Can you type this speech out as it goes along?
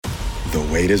The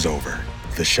wait is over.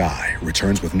 The Chi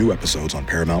returns with new episodes on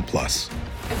Paramount+.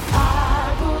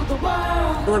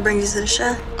 What brings you to the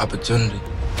Chi? Opportunity.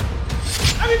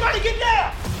 Everybody get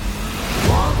down!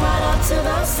 Walk right up to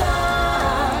the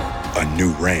side. A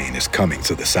new reign is coming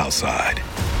to the South Side.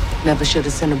 Never should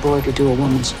have sent a boy to do a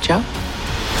woman's job.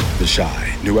 The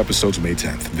Chi. New episodes May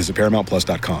 10th. Visit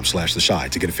ParamountPlus.com/The Chi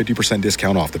to get a 50%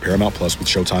 discount off the Paramount Plus with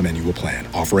Showtime annual plan.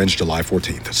 Offer ends July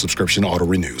 14th. Subscription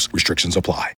auto-renews. Restrictions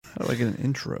apply. How do I get an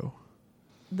intro?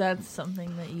 That's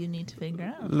something that you need to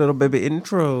figure out. Little baby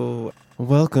intro.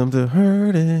 Welcome to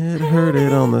Heard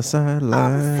It on the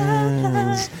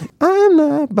Sidelines. I'm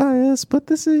not biased, but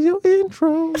this is your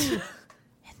intro.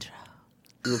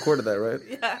 You recorded that, right?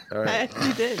 Yeah, all right. I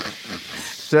actually did.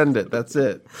 Send it. That's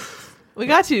it. We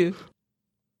got you.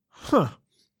 Huh.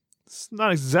 It's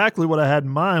not exactly what I had in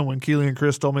mind when Keely and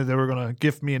Chris told me they were going to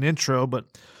gift me an intro, but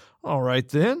all right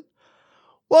then.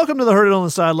 Welcome to the Heard It on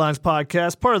the Sidelines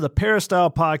podcast, part of the Peristyle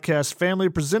Podcast family,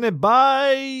 presented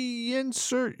by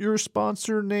insert your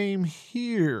sponsor name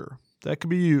here. That could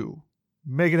be you.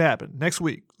 Make it happen. Next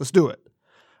week. Let's do it.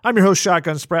 I'm your host,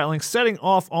 Shotgun Spratling, setting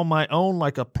off on my own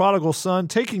like a prodigal son,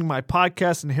 taking my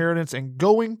podcast inheritance and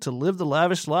going to live the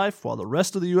lavish life while the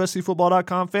rest of the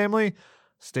USCFootball.com family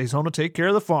stays home to take care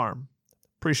of the farm.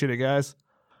 Appreciate it, guys.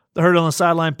 The Heard It on the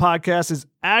Sideline podcast is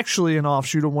actually an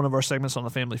offshoot of one of our segments on the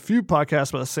Family Feud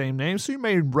podcast by the same name, so you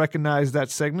may recognize that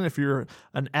segment if you're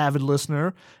an avid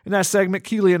listener. In that segment,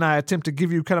 Keely and I attempt to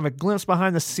give you kind of a glimpse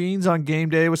behind the scenes on game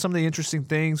day with some of the interesting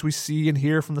things we see and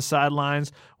hear from the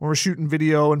sidelines when we're shooting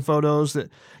video and photos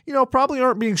that, probably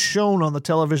aren't being shown on the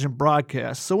television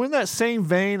broadcast. So in that same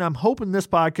vein, I'm hoping this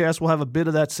podcast will have a bit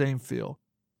of that same feel.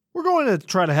 We're going to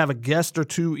try to have a guest or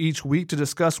two each week to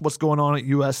discuss what's going on at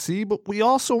USC, but we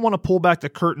also want to pull back the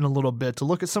curtain a little bit to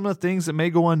look at some of the things that may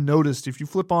go unnoticed if you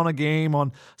flip on a game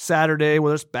on Saturday,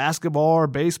 whether it's basketball or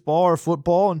baseball or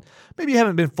football, and maybe you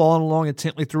haven't been following along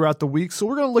intently throughout the week. So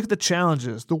we're going to look at the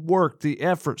challenges, the work, the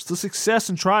efforts, the success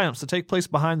and triumphs that take place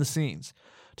behind the scenes.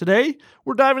 Today,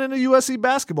 we're diving into USC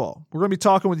basketball. We're going to be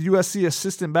talking with USC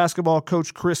assistant basketball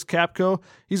coach Chris Capko.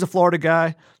 He's a Florida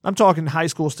guy. I'm talking high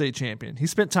school state champion. He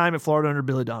spent time at Florida under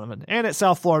Billy Donovan and at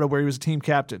South Florida where he was a team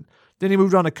captain. Then he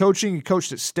moved on to coaching. He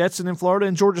coached at Stetson in Florida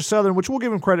and Georgia Southern, which we'll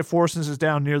give him credit for since it's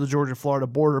down near the Georgia-Florida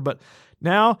border. But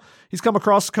now he's come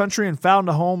across the country and found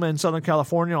a home in Southern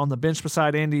California on the bench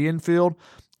beside Andy Enfield.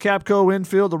 Capko,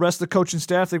 Infield, the rest of the coaching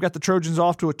staff, they've got the Trojans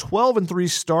off to a 12-3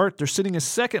 start. They're sitting in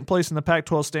second place in the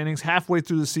Pac-12 standings halfway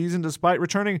through the season, despite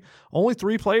returning only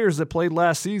 3 players that played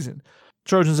last season.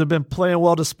 Trojans have been playing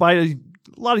well despite a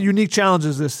lot of unique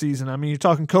challenges this season. I mean, you're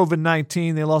talking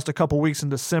COVID-19. They lost a couple weeks in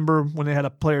December when they had a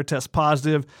player test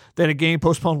positive. They had a game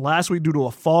postponed last week due to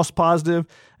a false positive,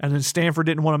 and then Stanford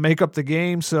didn't want to make up the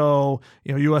game, so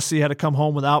USC had to come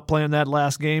home without playing that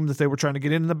last game that they were trying to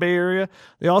get in the Bay Area.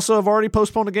 They also have already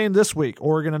postponed a game this week.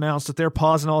 Oregon announced that they're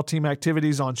pausing all team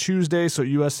activities on Tuesday, so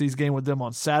USC's game with them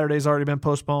on Saturday has already been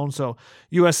postponed. So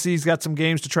USC's got some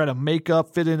games to try to make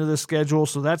up, fit into the schedule,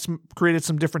 so that's created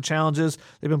some different challenges.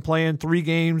 They've been playing 3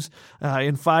 games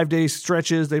in 5-day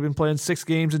stretches. They've been playing 6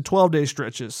 games in 12-day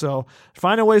stretches. So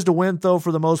finding ways to win, though,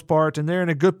 for the most part, and they're in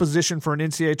a good position for an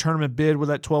NCAA tournament bid with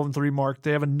that 12-3 mark.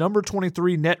 They have a number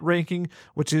 23 net ranking,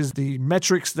 which is the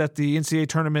metrics that the NCAA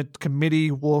tournament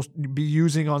committee will be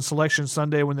using on Selection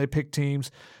Sunday when they pick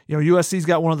teams. USC's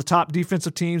got one of the top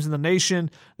defensive teams in the nation.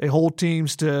 They hold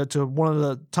teams to one of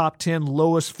the top 10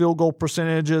 lowest field goal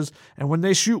percentages. And when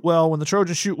they shoot well, when the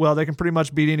Trojans shoot well, they can pretty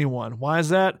much beat anyone. Why is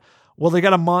that? Well, they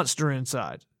got a monster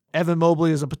inside. Evan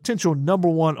Mobley is a potential number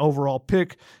 1 overall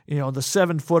pick. The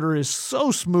 7-footer is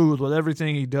so smooth with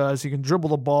everything he does. He can dribble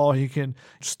the ball. He can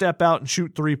step out and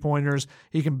shoot 3-pointers.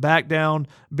 He can back down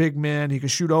big men. He can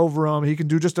shoot over them. He can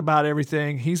do just about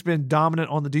everything. He's been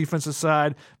dominant on the defensive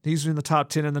side. He's in the top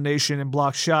 10 in the nation in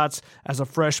block shots as a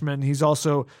freshman. He's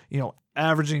also,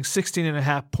 averaging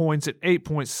 16.5 points at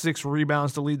 8.6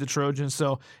 rebounds to lead the Trojans.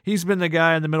 So he's been the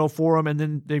guy in the middle for them, and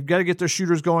then they've got to get their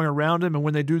shooters going around him, and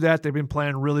when they do that, they've been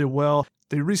playing really well.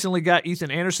 They recently got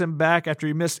Ethan Anderson back after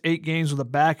he missed 8 games with a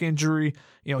back injury.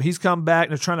 He's come back,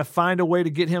 and they're trying to find a way to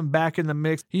get him back in the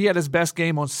mix. He had his best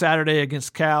game on Saturday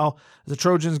against Cal. The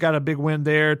Trojans got a big win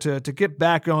there to get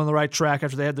back on the right track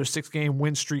after they had their 6-game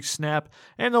win streak snap.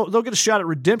 And they'll get a shot at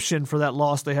redemption for that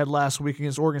loss they had last week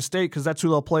against Oregon State, because that's who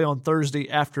they'll play on Thursday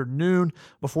afternoon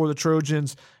before the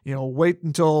Trojans, wait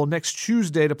until next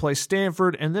Tuesday to play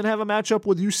Stanford and then have a matchup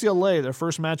with UCLA, their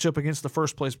first matchup against the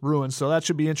first-place Bruins. So that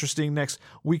should be interesting next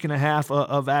week and a half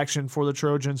of action for the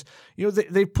Trojans.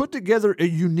 They put together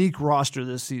a unique roster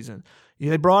this season.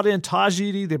 They brought in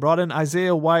Tajidi, they brought in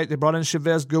Isaiah White, they brought in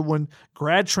Chavez Goodwin,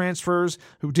 grad transfers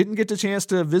who didn't get the chance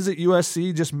to visit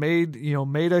USC, just made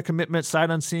a commitment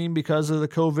sight unseen because of the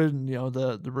COVID and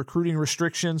the recruiting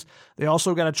restrictions. They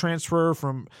also got a transfer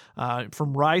from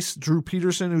Rice, Drew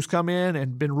Peterson, who's come in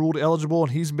and been ruled eligible,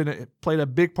 and he's played a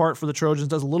big part for the Trojans.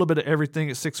 Does a little bit of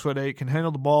everything at 6'8", can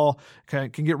handle the ball, can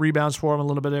get rebounds for him, a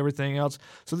little bit of everything else.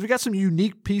 So they've got some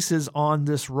unique pieces on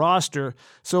this roster.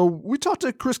 So we talked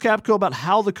to Chris Capko about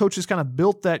how the coaches kind of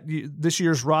built this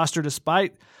year's roster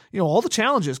despite all the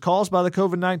challenges caused by the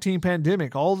COVID-19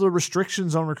 pandemic, all the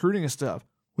restrictions on recruiting and stuff.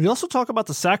 We also talk about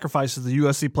the sacrifices the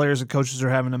USC players and coaches are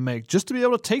having to make just to be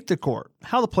able to take the court,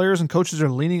 how the players and coaches are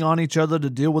leaning on each other to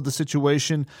deal with the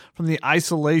situation, from the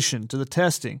isolation to the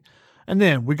testing. And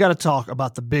then we got to talk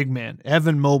about the big man,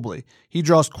 Evan Mobley. He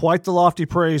draws quite the lofty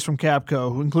praise from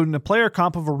Capko, including a player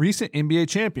comp of a recent NBA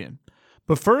champion.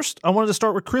 But first, I wanted to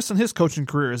start with Chris and his coaching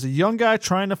career as a young guy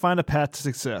trying to find a path to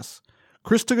success.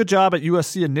 Chris took a job at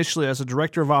USC initially as a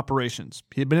director of operations.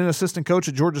 He had been an assistant coach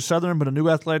at Georgia Southern, but a new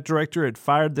athletic director had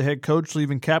fired the head coach,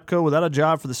 leaving Capko without a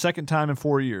job for the second time in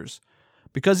 4 years.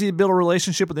 Because he had built a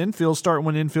relationship with Infield starting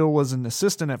when Infield was an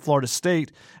assistant at Florida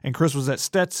State and Chris was at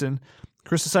Stetson,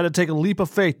 Chris decided to take a leap of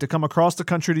faith to come across the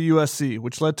country to USC,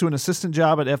 which led to an assistant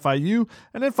job at FIU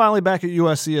and then finally back at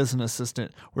USC as an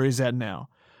assistant, where he's at now.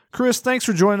 Chris, thanks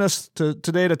for joining us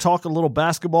today to talk a little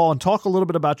basketball and talk a little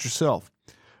bit about yourself.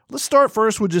 Let's start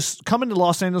first with just coming to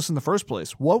Los Angeles in the first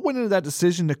place. What went into that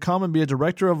decision to come and be a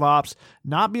director of ops,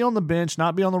 not be on the bench,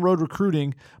 not be on the road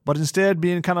recruiting, but instead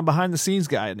being kind of behind-the-scenes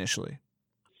guy initially?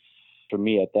 For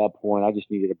me, at that point, I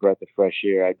just needed a breath of fresh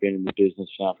air. I'd been in the business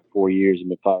now for 4 years and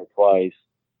been fired twice.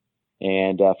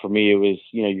 And for me, it was,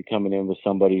 you're coming in with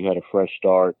somebody who had a fresh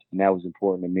start, and that was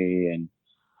important to me. And,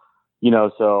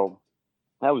 so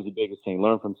that was the biggest thing.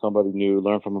 Learn from somebody new,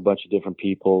 learn from a bunch of different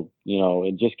people,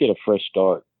 and just get a fresh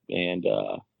start. And,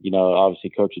 obviously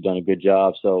Coach had done a good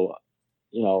job. So,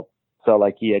 felt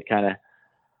like he had kind of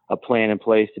a plan in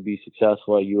place to be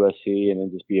successful at USC and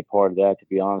then just be a part of that, to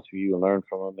be honest with you, and learn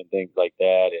from him and things like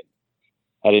that. And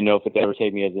I didn't know if it would ever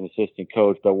take me as an assistant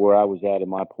coach, but where I was at in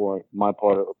my point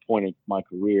in my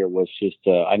career was just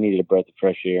I needed a breath of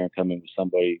fresh air and come in with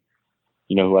somebody,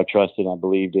 who I trusted and I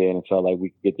believed in and felt like we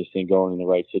could get this thing going in the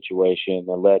right situation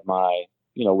and let my,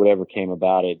 whatever came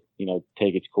about it,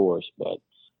 take its course. But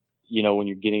when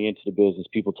you're getting into the business,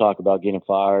 people talk about getting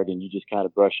fired and you just kind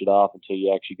of brush it off until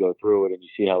you actually go through it and you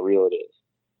see how real it is.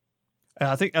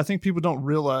 I think people don't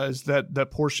realize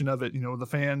that portion of it. The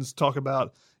fans talk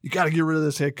about, you got to get rid of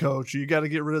this head coach, you got to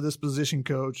get rid of this position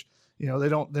coach. They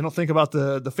don't think about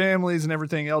the families and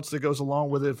everything else that goes along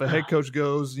with it. If a head coach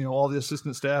goes, all the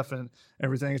assistant staff and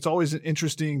everything, it's always an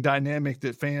interesting dynamic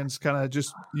that fans kind of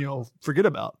just, forget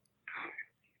about.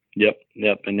 Yep.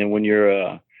 And then when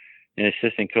you're an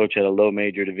assistant coach at a low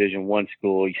major Division I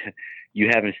school, you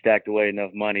haven't stacked away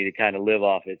enough money to kind of live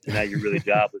off it. So now you're really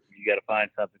jobless. You got to find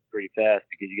something pretty fast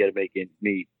because you got to make ends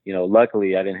meet.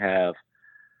 Luckily I didn't have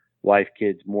wife,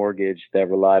 kids, mortgage that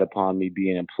relied upon me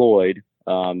being employed.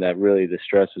 That really the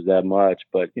stress was that much.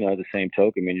 But, at the same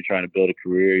token, you're trying to build a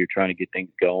career, you're trying to get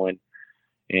things going.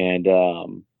 And,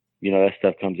 that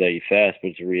stuff comes at you fast, but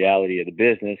it's a reality of the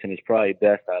business. And it's probably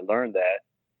best I learned that,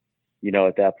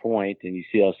 at that point, and you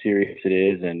see how serious it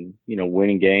is and,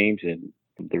 winning games and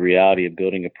the reality of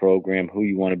building a program, who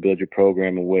you want to build your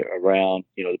program around,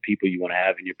 the people you want to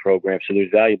have in your program. So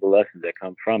there's valuable lessons that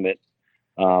come from it.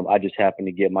 I just happened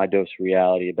to get my dose of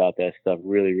reality about that stuff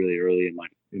really, really early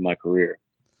in my career.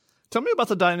 Tell me about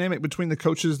the dynamic between the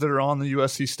coaches that are on the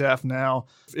USC staff now.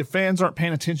 If fans aren't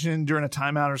paying attention during a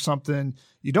timeout or something,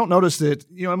 you don't notice that,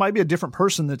 it might be a different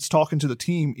person that's talking to the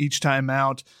team each time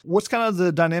out. What's kind of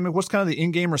the dynamic? What's kind of the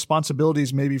in-game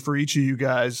responsibilities maybe for each of you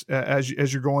guys as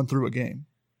you're going through a game?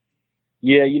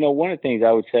 Yeah, one of the things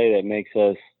I would say that makes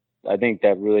us, I think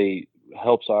that really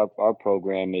helps our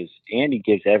program is Andy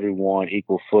gives everyone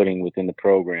equal footing within the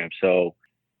program. So,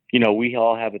 we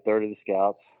all have a third of the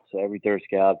scouts. So every third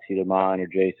scout's either mine or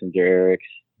Jason's or Eric's.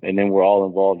 And then we're all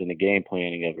involved in the game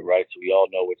planning of it, right? So we all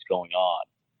know what's going on.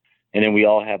 And then we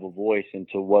all have a voice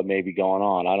into what may be going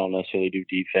on. I don't necessarily do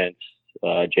defense.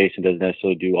 Jason doesn't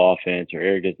necessarily do offense, or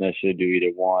Eric doesn't necessarily do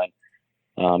either one.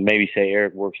 Maybe say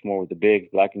Eric works more with the bigs,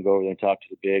 but I can go over there and talk to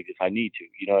the bigs if I need to.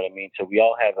 You know what I mean? So we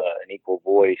all have an equal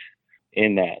voice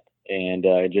in that. And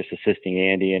just assisting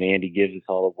Andy, and Andy gives us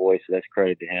all a voice, so that's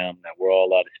credit to him, that we're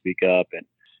all allowed to speak up and,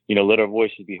 let our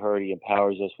voices be heard. He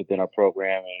empowers us within our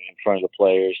program and in front of the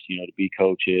players, to be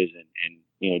coaches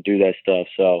and do that stuff.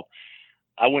 So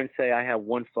I wouldn't say I have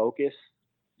one focus,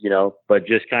 but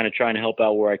just kind of trying to help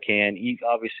out where I can.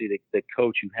 Obviously, the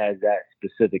coach who has that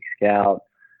specific scout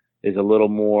is a little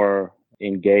more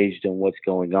engaged in what's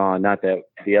going on. Not that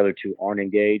the other two aren't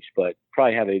engaged, but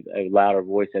probably have a louder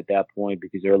voice at that point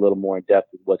because they're a little more in depth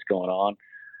with what's going on.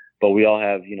 But we all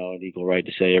have, an equal right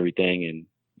to say everything,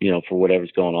 and for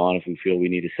whatever's going on, if we feel we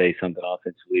need to say something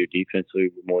offensively or defensively,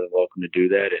 we're more than welcome to do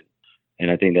that. And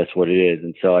I think that's what it is.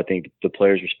 And so I think the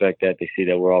players respect that. They see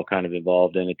that we're all kind of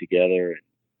involved in it together.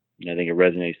 And I think it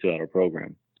resonates throughout our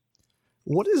program.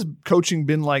 What has coaching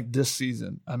been like this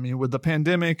season? I mean, with the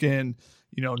pandemic and,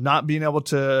 not being able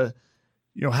to,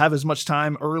 have as much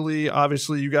time early.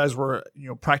 Obviously, you guys were,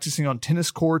 practicing on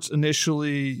tennis courts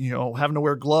initially, having to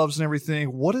wear gloves and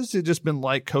everything. What has it just been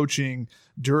like coaching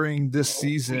during this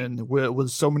season with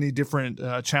so many different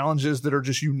challenges that are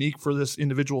just unique for this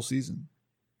individual season?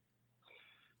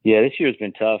 Yeah, this year's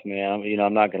been tough, man.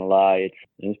 I'm not going to lie.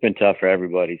 It's been tough for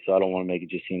everybody, so I don't want to make it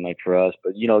just seem like for us.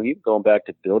 But, even going back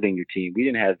to building your team, we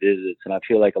didn't have visits. And I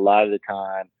feel like a lot of the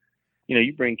time,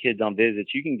 you bring kids on visits,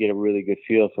 you can get a really good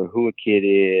feel for who a kid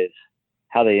is,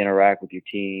 how they interact with your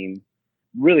team,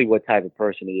 really what type of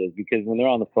person he is. Because when they're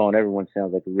on the phone, everyone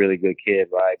sounds like a really good kid,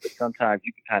 right? But sometimes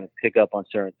you can kind of pick up on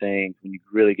certain things when you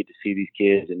really get to see these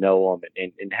kids and know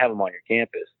them and have them on your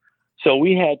campus. So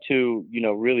we had to,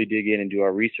 really dig in and do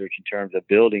our research in terms of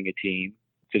building a team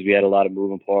because we had a lot of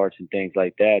moving parts and things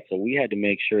like that. So we had to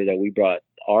make sure that we brought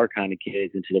our kind of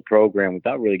kids into the program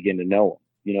without really getting to know them.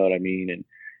 You know what I mean? And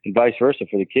vice versa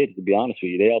for the kids, to be honest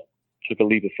with you. They all took a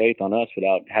leap of faith on us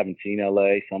without having seen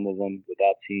LA, some of them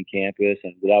without seeing campus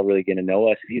and without really getting to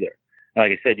know us either.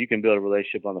 Like I said, you can build a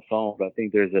relationship on the phone, but I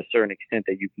think there's a certain extent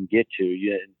that you can get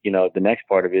to. The next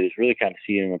part of it is really kind of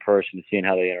seeing them in person and seeing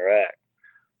how they interact.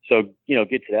 So,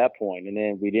 get to that point. And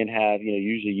then we didn't have,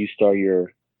 usually you start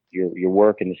your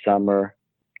work in the summer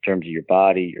in terms of your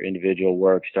body, your individual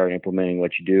work, start implementing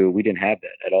what you do. We didn't have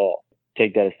that at all.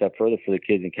 Take that a step further for the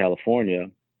kids in California.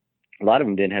 A lot of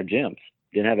them didn't have gyms,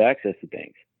 didn't have access to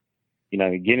things.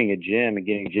 Getting a gym and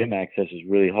getting gym access is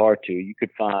really hard to. You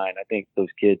could find, I think those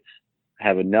kids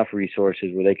have enough resources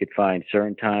where they could find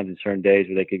certain times and certain days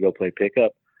where they could go play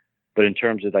pickup. But in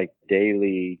terms of like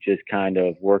daily, just kind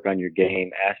of work on your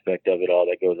game aspect of it all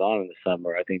that goes on in the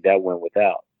summer, I think that went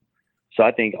without. So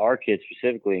I think our kids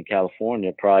specifically in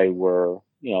California probably were,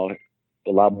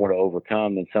 a lot more to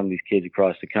overcome than some of these kids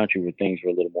across the country where things were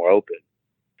a little more open.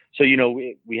 So,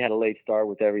 we had a late start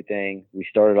with everything. We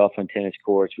started off on tennis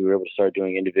courts. We were able to start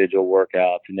doing individual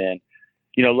workouts. And then,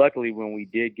 luckily when we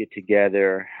did get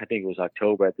together, I think it was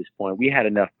October at this point, we had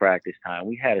enough practice time.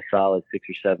 We had a solid 6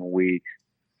 or 7 weeks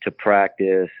to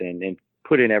practice and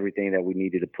put in everything that we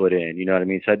needed to put in. You know what I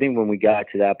mean? So I think when we got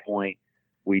to that point,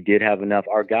 we did have enough.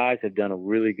 Our guys have done a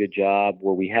really good job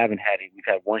where we've had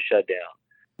one shutdown.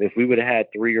 If we would have had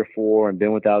 3 or 4 and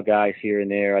been without guys here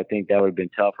and there, I think that would have been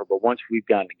tougher. But once we've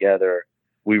gotten together,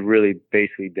 we've really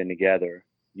basically been together.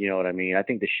 You know what I mean? I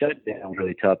think the shutdown was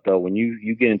really tough, though. When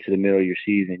you get into the middle of your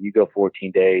season, you go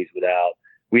 14 days without.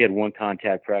 We had one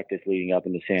contact practice leading up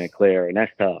into Santa Clara, and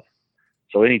that's tough.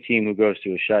 So any team who goes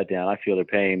through a shutdown, I feel they're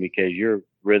paying because your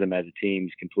rhythm as a team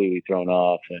is completely thrown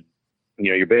off, and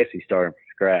you're basically starting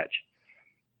from scratch.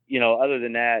 Other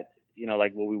than that,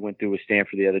 like what we went through with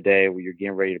Stanford the other day where you're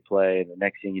getting ready to play and the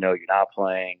next thing you're not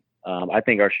playing. I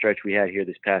think our stretch we had here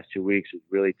this past 2 weeks was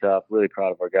really tough. Really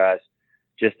proud of our guys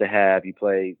just to have you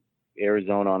play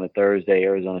Arizona on a Thursday,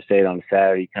 Arizona State on a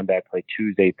Saturday. You come back, play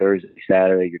Tuesday, Thursday,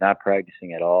 Saturday. You're not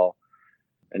practicing at all.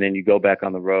 And then you go back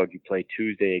on the road. You play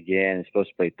Tuesday again. It's supposed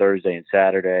to play Thursday and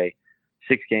Saturday.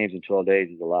 6 games in 12 days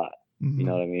is a lot. Mm-hmm. You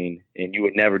know what I mean? And you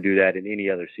would never do that in any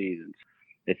other seasons.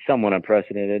 It's somewhat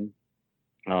unprecedented.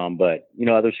 But,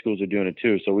 other schools are doing it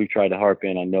too. So we've tried to harp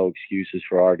in on no excuses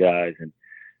for our guys, and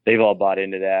they've all bought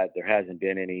into that. There hasn't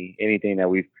been anything that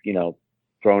we've,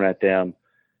 thrown at them.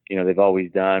 They've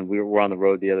always done. We were on the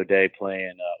road the other day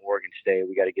playing Oregon State.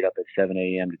 We got to get up at 7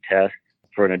 a.m. to test.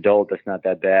 For an adult, that's not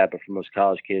that bad, but for most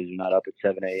college kids, they're not up at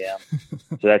 7 a.m.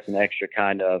 So that's an extra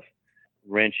kind of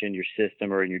wrench in your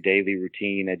system or in your daily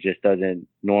routine that just doesn't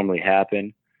normally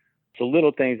happen. So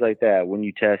little things like that, when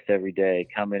you test every day,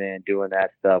 coming in, doing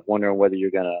that stuff, wondering whether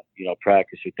you're going to,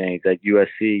 practice or things. At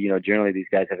USC, generally these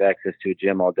guys have access to a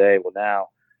gym all day. Well, now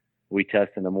we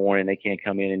test in the morning. They can't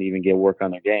come in and even get work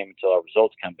on their game until our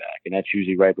results come back. And that's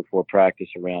usually right before practice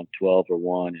around 12 or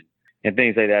 1 and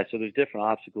things like that. So there's different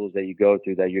obstacles that you go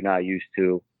through that you're not used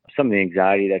to. Some of the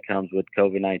anxiety that comes with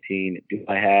COVID-19, do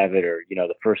I have it? Or,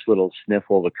 the first little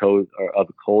sniffle of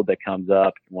a cold that comes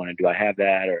up, do I have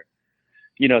that? Or,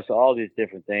 so all these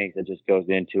different things that just goes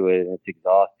into it. And it's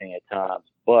exhausting at times,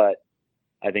 but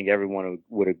I think everyone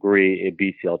would agree it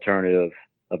beats the alternative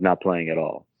of not playing at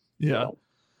all. Yeah. So,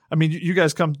 I mean, you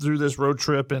guys come through this road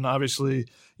trip, and obviously,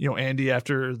 Andy,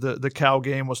 after the Cal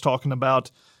game, was talking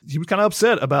about he was kind of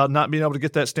upset about not being able to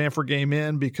get that Stanford game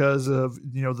in because of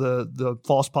the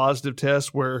false positive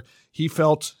test, where he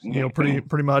felt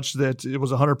pretty much that it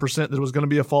was 100% that it was going to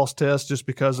be a false test just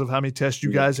because of how many tests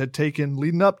you guys had taken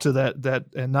leading up to that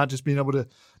and not just being able to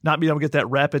get that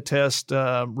rapid test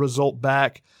result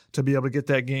back to be able to get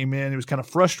that game in. He was kind of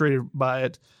frustrated by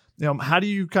it. How do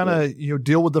you kind of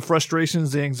deal with the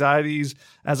frustrations, the anxieties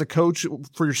as a coach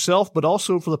for yourself, but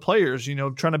also for the players?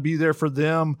 Trying to be there for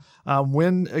them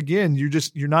when again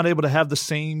you're not able to have the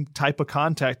same type of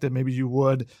contact that maybe you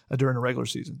would during a regular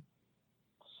season.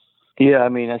 Yeah, I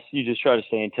mean, you just try to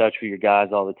stay in touch with your guys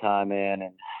all the time, man,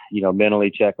 and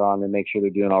mentally check on them, make sure they're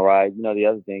doing all right. The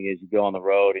other thing is you go on the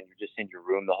road and you're just in your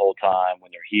room the whole time when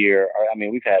they're here. I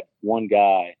mean, we've had one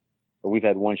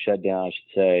shutdown, I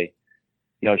should say.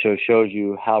 So it shows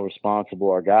you how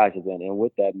responsible our guys have been. And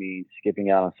what that means,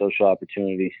 skipping out on social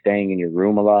opportunities, staying in your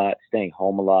room a lot, staying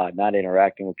home a lot, not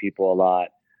interacting with people a lot.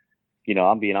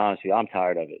 I'm being honest with you, I'm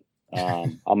tired of it.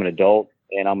 I'm an adult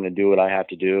and I'm going to do what I have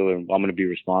to do, and I'm going to be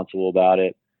responsible about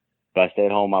it. If I stay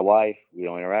at home with my wife, we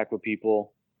don't interact with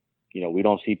people. We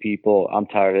don't see people. I'm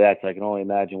tired of that. So I can only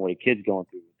imagine what a kid's going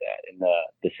through with that, and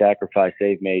the sacrifice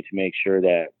they've made to make sure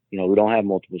that we don't have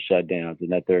multiple shutdowns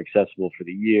and that they're accessible for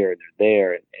the year and they're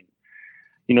there.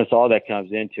 And so all that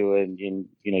comes into it. And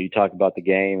you talk about the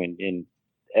game and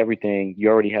everything. You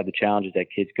already have the challenges that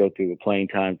kids go through with playing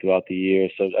time throughout the year.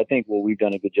 So I think what we've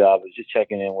done a good job is just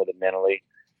checking in with them mentally.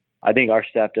 I think our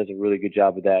staff does a really good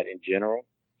job of that in general.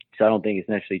 So I don't think it's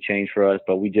necessarily changed for us,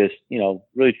 but we just,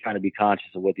 really trying to be conscious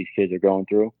of what these kids are going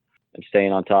through and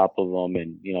staying on top of them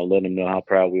and, letting them know how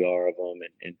proud we are of them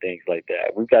and things like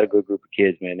that. We've got a good group of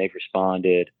kids, man. They've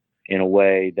responded in a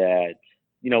way that,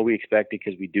 we expected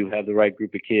because we do have the right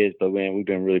group of kids, but man, we've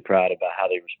been really proud about how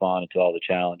they responded to all the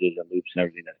challenges and loops and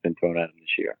everything that's been thrown at them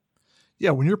this year.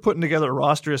 Yeah, when you're putting together a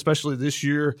roster, especially this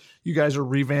year, you guys are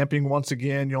revamping once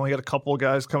again. You only got a couple of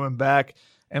guys coming back.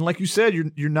 And like you said,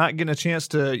 you're not getting a chance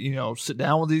to, sit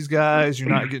down with these guys. You're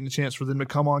not getting a chance for them to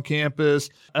come on campus.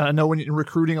 I know when you're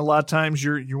recruiting, a lot of times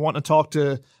you're wanting to talk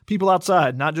to people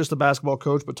outside, not just the basketball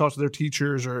coach, but talk to their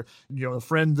teachers or, a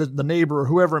friend, the neighbor, or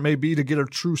whoever it may be, to get a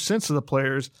true sense of the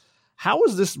players. How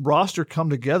has this roster come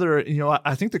together?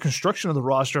 I think the construction of the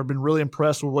roster, I've been really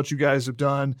impressed with what you guys have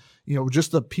done.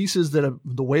 Just the pieces the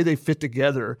way they fit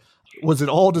together. Was it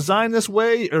all designed this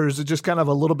way, or is it just kind of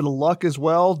a little bit of luck as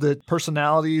well that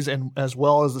personalities and as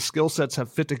well as the skill sets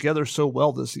have fit together so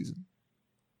well this season?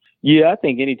 Yeah, I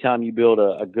think anytime you build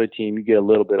a good team, you get a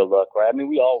little bit of luck, right? I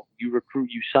mean, you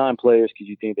recruit, you sign players because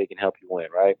you think they can help you win,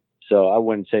 right? So I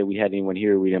wouldn't say we had anyone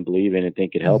here we didn't believe in and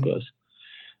think could help us.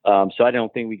 So I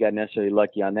don't think we got necessarily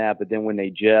lucky on that. But then when they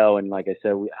gel, and like I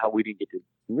said, how we didn't get to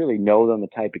really know them, the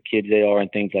type of kids they are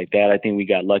and things like that, I think we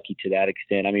got lucky to that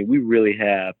extent. I mean, we really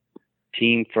have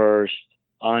team first,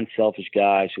 unselfish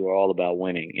guys who are all about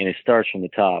winning. And it starts from the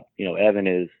top. Evan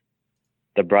is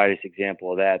the brightest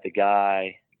example of that. The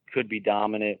guy could be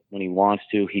dominant when he wants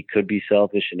to. He could be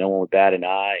selfish and no one would bat an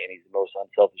eye. And he's the most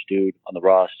unselfish dude on the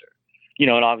roster. And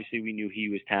obviously we knew he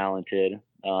was talented.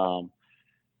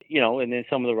 And then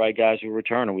some of the right guys were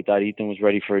returning. We thought Ethan was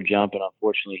ready for a jump. And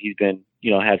unfortunately he's been,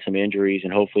 had some injuries,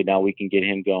 and hopefully now we can get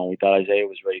him going. We thought Isaiah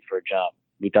was ready for a jump.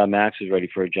 We thought Max was ready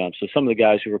for a jump. So some of the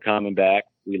guys who were coming back,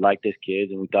 we liked as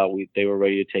kids, and we thought they were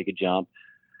ready to take a jump.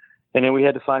 And then we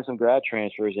had to find some grad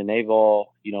transfers, and they've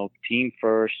all, team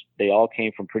first. They all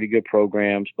came from pretty good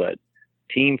programs, but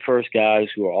team first guys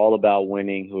who are all about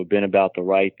winning, who have been about the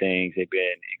right things. They've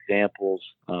been examples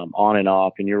on and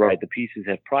off. And you're right, the pieces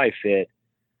have probably fit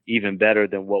even better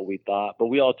than what we thought. But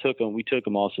we all took them. We took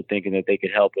them also thinking that they could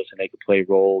help us and they could play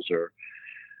roles or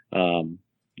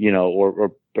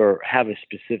have a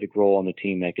specific role on the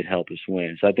team that could help us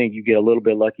win. So I think you get a little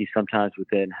bit lucky sometimes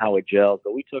within how it gels,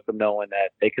 but we took them knowing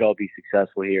that they could all be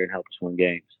successful here and help us win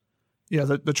games. Yeah,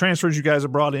 the transfers you guys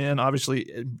have brought in,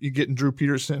 obviously you getting Drew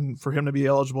Peterson for him to be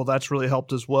eligible, that's really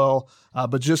helped as well.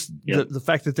 But just the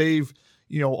fact that they've,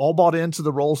 all bought into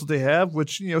the roles that they have,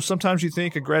 which, sometimes you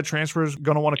think a grad transfer is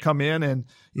going to want to come in and,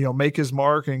 make his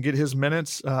mark and get his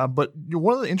minutes. But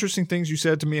one of the interesting things you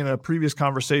said to me in a previous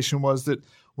conversation was that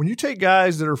when you take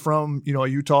guys that are from, a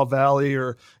Utah Valley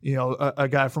or, a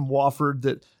guy from Wofford,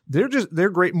 that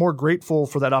they're more grateful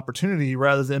for that opportunity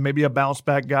rather than maybe a bounce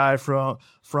back guy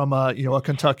from a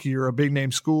Kentucky or a big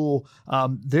name school.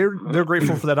 They're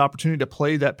grateful for that opportunity to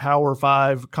play that Power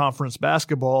 5 conference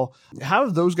basketball. How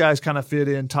have those guys kind of fit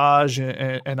in, Taj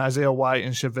and Isaiah White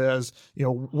and Chavez?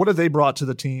 What have they brought to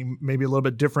the team maybe a little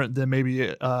bit different than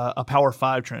maybe a Power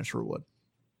 5 transfer would?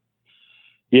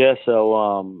 Yeah,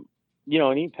 so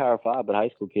and even Power 5, but high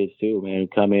school kids too, man, who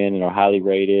come in and are highly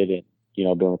rated and,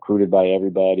 been recruited by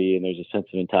everybody, and there's a sense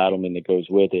of entitlement that goes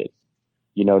with it.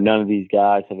 None of these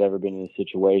guys have ever been in a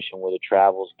situation where the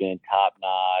travel's been top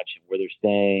notch and where they're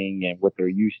staying and what they're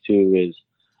used to is,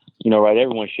 right,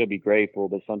 everyone should be grateful,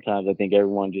 but sometimes I think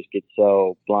everyone just gets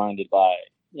so blinded by,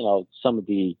 some of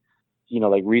the,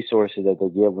 like resources that they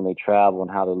give when they travel and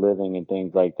how they're living and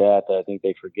things like that I think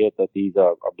they forget that these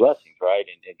are blessings, right?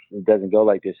 And it doesn't go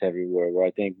like this everywhere, where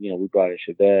I think, we brought in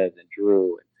Chavez and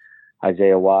Drew and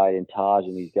Isaiah White and Taj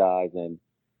and these guys, and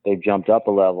they've jumped up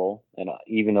a level. And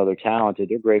even though they're talented,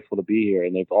 they're grateful to be here.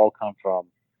 And they've all come from,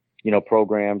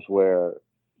 programs where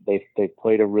they've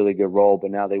played a really good role, but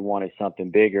now they wanted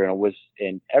something bigger.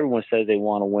 And everyone says they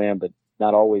want to win, but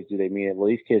not always do they mean it. Well,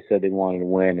 these kids said they wanted to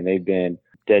win, and they've been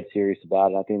dead serious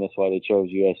about it. I think that's why they chose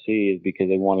USC, is because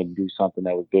they wanted to do something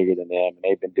that was bigger than them, and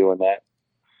they've been doing that.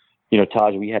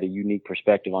 Taj, we had a unique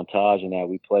perspective on Taj in that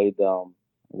we played them,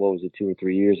 2 or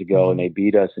 3 years ago, and they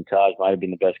beat us, and Taj might have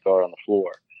been the best guard on the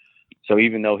floor. So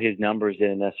even though his numbers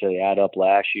didn't necessarily add up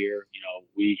last year,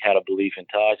 we had a belief in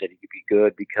Taj that he could be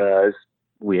good because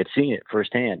we had seen it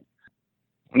firsthand.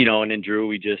 And then Drew,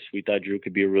 we thought Drew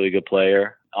could be a really good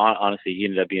player. Honestly, he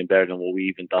ended up being better than what we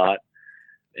even thought.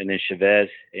 And then Chavez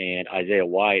and Isaiah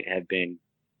White have been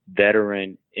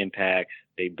veteran impacts.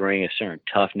 They bring a certain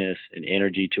toughness and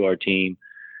energy to our team.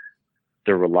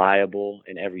 They're reliable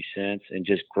in every sense, and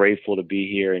just grateful to be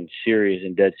here and serious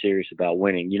and dead serious about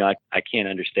winning. I can't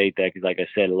understate that, because like I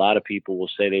said, a lot of people will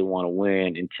say they want to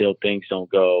win until things don't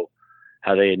go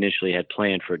how they initially had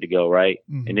planned for it to go, right?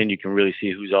 Mm-hmm. And then you can really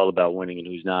see who's all about winning and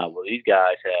who's not. Well, these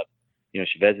guys have,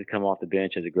 Chavez has come off the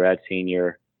bench as a grad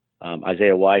senior.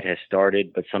 Isaiah White has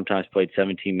started, but sometimes played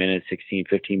 17 minutes, 16,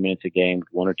 15 minutes a game with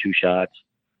 1 or 2 shots.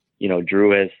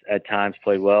 Drew has at times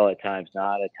played well, at times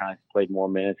not, at times played more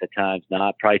minutes, at times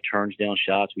not, probably turns down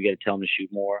shots. We got to tell him to shoot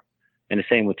more. And the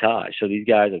same with Taj. So these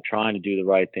guys are trying to do the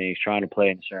right things, trying to play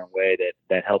in a certain way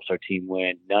that helps our team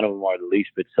win. None of them are the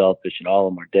least bit selfish, and all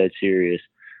of them are dead serious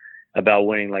about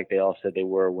winning, like they all said they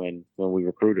were when we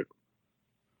recruited them.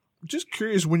 Just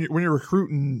curious, when you're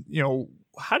recruiting,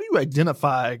 how do you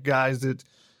identify guys that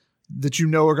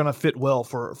are going to fit well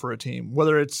for a team?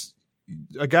 Whether it's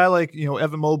a guy like,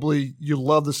 Evan Mobley, you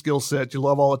love the skill set, you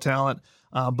love all the talent,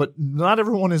 but not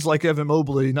everyone is like Evan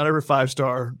Mobley. Not every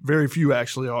 5-star, very few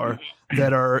actually are,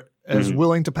 that are as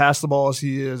willing to pass the ball as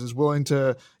he is willing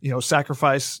to,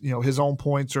 sacrifice, his own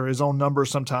points or his own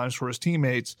numbers sometimes for his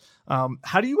teammates.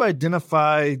 How do you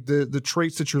identify the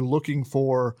traits that you're looking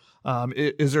for?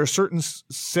 Is there a certain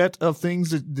set of things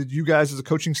that you guys as a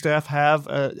coaching staff have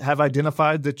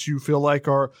identified that you feel like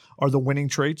are the winning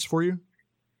traits for you?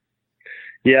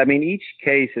 Yeah, I mean, each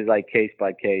case is like case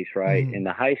by case, right? In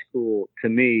the high school, to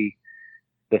me,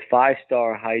 the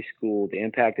 5-star high school, the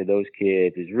impact of those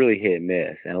kids is really hit and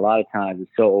miss. And a lot of times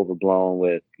it's so overblown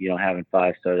with, having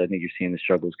 5 stars. I think you're seeing the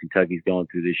struggles Kentucky's going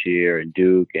through this year, and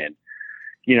Duke. And,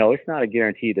 it's not a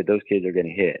guarantee that those kids are going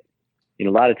to hit. A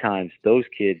lot of times those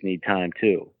kids need time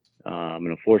too. And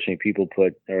unfortunately, people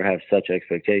have such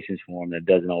expectations for them that it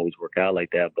doesn't always work out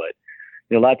like that. But,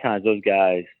 a lot of times those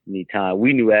guys need time.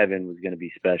 We knew Evan was going to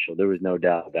be special. There was no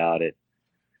doubt about it.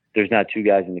 There's not 2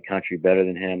 guys in the country better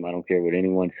than him. I don't care what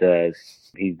anyone says.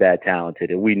 He's that talented.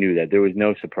 And we knew that. There was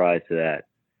no surprise to that.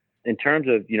 In terms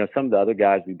of, some of the other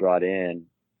guys we brought in,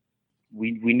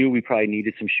 we knew we probably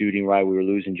needed some shooting, right? We were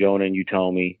losing Jonah and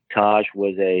Utomi. Taj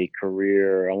was a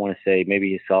career, I want to say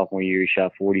maybe his sophomore year, he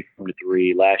shot 40 from the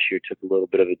 3. Last year took a little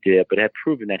bit of a dip, but had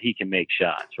proven that he can make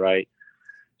shots, right?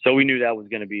 So we knew that was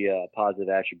going to be a positive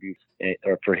attribute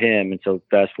for him. And so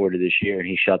fast forward to this year, and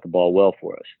he shot the ball well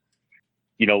for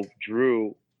us.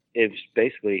 Drew is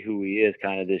basically who he is,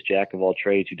 kind of this jack of all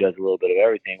trades who does a little bit of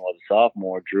everything. While the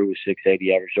sophomore, Drew was 6'8",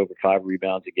 he averaged over 5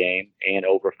 rebounds a game and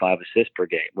over 5 assists per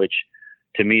game, which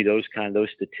to me, those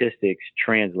statistics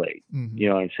translate. Mm-hmm. You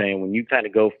know what I'm saying? When you kind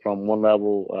of go from one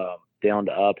level down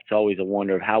to up, it's always a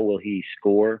wonder of how will he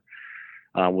score.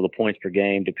 With the points per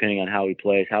game, depending on how he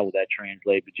plays, how will that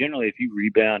translate? But generally, if you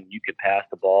rebound and you can pass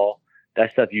the ball,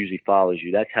 that stuff usually follows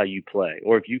you. That's how you play.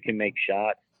 Or if you can make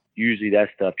shots, usually that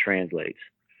stuff translates.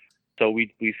 So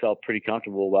we felt pretty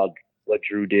comfortable about what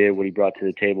Drew did, what he brought to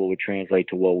the table would translate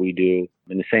to what we do.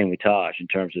 And the same with Taj in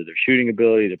terms of their shooting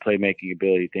ability, their playmaking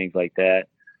ability, things like that.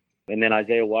 And then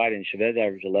Isaiah White and Chavez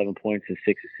averaged 11 points and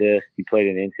 6 assists. He played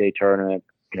in the NCAA tournament,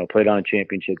 played on a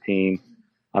championship team.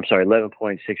 11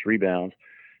 points, 6 rebounds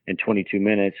in 22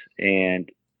 minutes. And,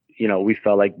 we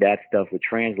felt like that stuff would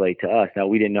translate to us. Now,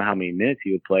 we didn't know how many minutes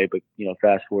he would play, but,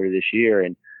 fast forward to this year,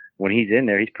 and when he's in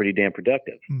there, he's pretty damn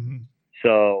productive. Mm-hmm.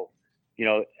 So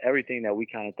everything that we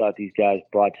kind of thought these guys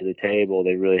brought to the table,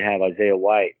 they really have. Isaiah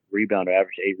White, rebounder,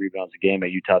 averaged 8 rebounds a game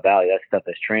at Utah Valley. That's stuff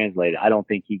that's translated. I don't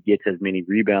think he gets as many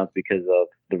rebounds because of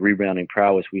the rebounding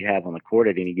prowess we have on the court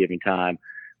at any given time.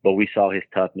 But we saw his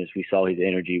toughness, we saw his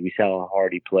energy, we saw how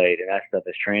hard he played, and that stuff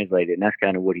is translated, and that's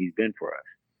kind of what he's been for us.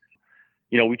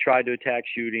 We tried to attack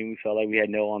shooting. We felt like we had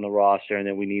no on the roster, and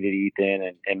then we needed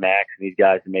Ethan and Max and these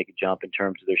guys to make a jump in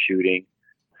terms of their shooting.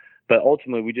 But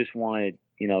ultimately, we just wanted,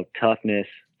 toughness.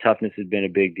 Toughness has been a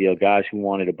big deal. Guys who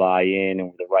wanted to buy in and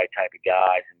were the right type of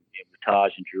guys. And with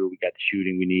Taj and Drew, we got the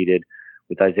shooting we needed.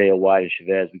 With Isaiah White and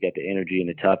Chavez, we got the energy and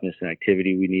the toughness and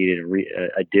activity we needed, and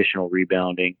additional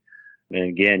rebounding. And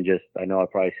again, I know I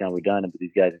probably sound redundant, but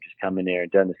these guys have just come in there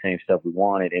and done the same stuff we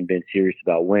wanted and been serious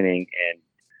about winning and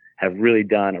have really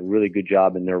done a really good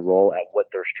job in their role at what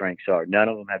their strengths are. None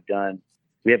of them have done,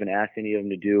 we haven't asked any of them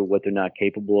to do what they're not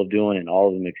capable of doing, and all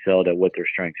of them excelled at what their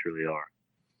strengths really are.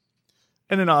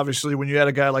 And then obviously when you add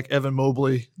a guy like Evan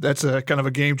Mobley, that's a kind of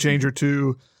a game changer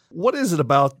too. What is it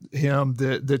about him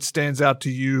that stands out to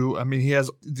you? I mean, he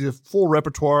has the full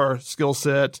repertoire skill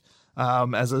set.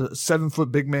 As a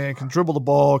 7-foot big man, can dribble the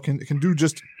ball, can do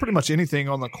just pretty much anything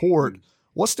on the court.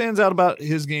 What stands out about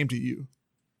his game to you?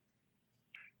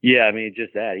 Yeah, I mean,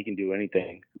 just that. He can do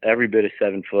anything. Every bit of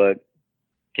 7 foot,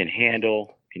 can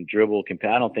handle, can dribble.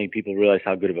 I don't think people realize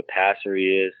how good of a passer he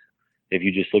is if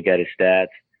you just look at his stats.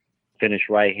 Finish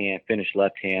right hand, finish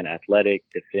left hand, athletic,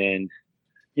 defends.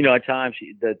 At times,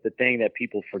 the thing that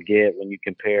people forget when you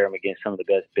compare him against some of the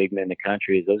best big men in the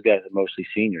country is those guys are mostly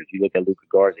seniors. You look at Luka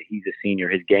Garza, he's a senior.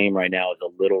 His game right now is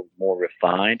a little more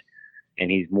refined,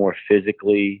 and he's more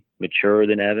physically mature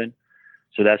than Evan.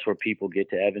 So that's where people get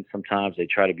to Evan. Sometimes they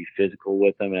try to be physical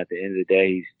with him, and at the end of the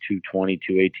day, he's 220,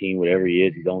 218, whatever he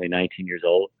is. He's only 19 years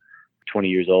old, 20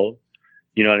 years old.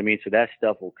 You know what I mean? So that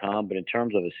stuff will come. But in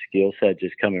terms of a skill set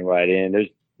just coming right in, there's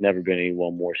never been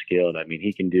anyone more skilled. I mean,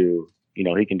 he can do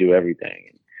everything.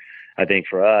 And I think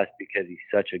for us, because he's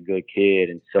such a good kid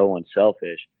and so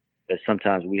unselfish, that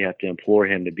sometimes we have to implore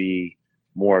him to be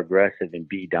more aggressive and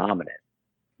be dominant,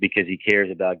 because he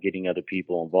cares about getting other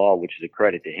people involved, which is a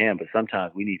credit to him. But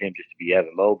sometimes we need him just to be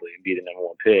Evan Mobley and be the number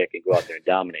 1 pick and go out there and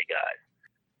dominate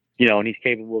guys. And he's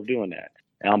capable of doing that.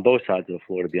 And on both sides of the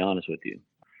floor, to be honest with you.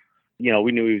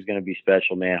 We knew he was going to be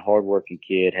special, man. Hardworking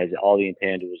kid, has all the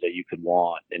intangibles that you could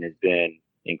want, and has been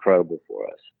incredible for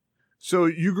us. So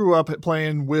you grew up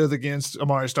playing against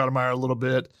Amari Stoudemire a little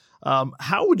bit.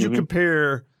 How would you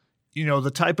compare,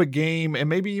 the type of game and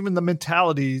maybe even the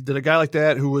mentality that a guy like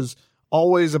that, who was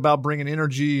always about bringing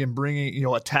energy and bringing,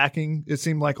 attacking, it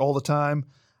seemed like all the time.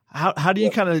 How do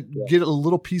you kind of get a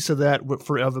little piece of that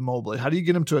for Evan Mobley? How do you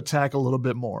get him to attack a little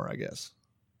bit more, I guess?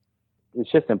 It's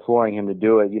just imploring him to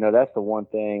do it. That's the one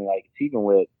thing, like, it's even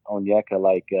with Onyeka,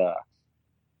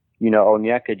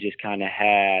 Onyeka just kind of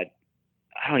had,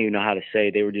 I don't even know how to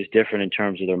say, they were just different in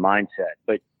terms of their mindset.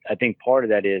 But I think part of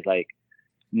that is, like,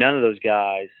 none of those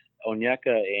guys, Onyeka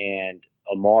and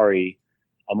Amari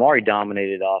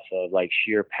dominated off of, like,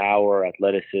 sheer power,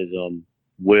 athleticism,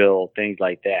 will, things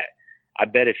like that. I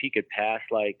bet if he could pass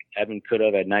like Evan could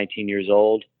have at 19 years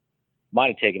old, might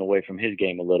have taken away from his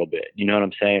game a little bit. You know what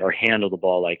I'm saying? Or handle the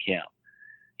ball like him.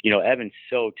 Evan's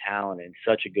so talented and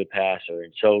such a good passer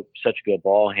and such a good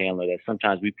ball handler that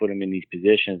sometimes we put him in these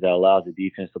positions that allows the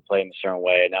defense to play him a certain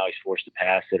way, and now he's forced to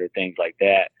pass it or things like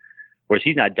that. Whereas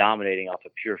he's not dominating off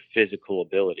of pure physical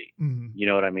ability. Mm-hmm. You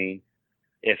know what I mean?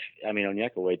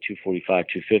 Onyeka weighed 245,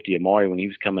 250. Amari, when he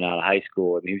was coming out of high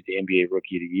school, he was the NBA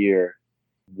Rookie of the Year.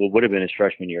 What would have been his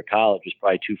freshman year of college was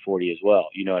probably 240 as well.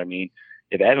 You know what I mean?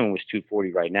 If Evan was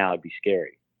 240 right now, it'd be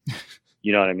scary.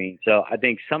 You know what I mean? So I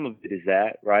think some of it is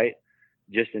that, right?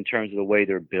 Just in terms of the way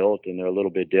they're built, and they're a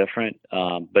little bit different.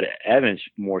 But Evan's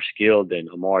more skilled than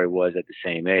Amari was at the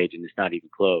same age, and it's not even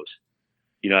close.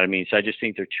 You know what I mean? So I just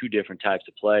think they're two different types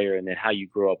of player, and then how you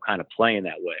grow up kind of playing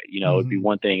that way. It'd be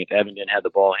one thing if Evan didn't have the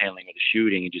ball handling or the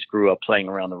shooting and just grew up playing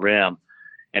around the rim,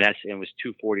 and was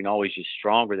 240 and always just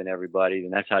stronger than everybody,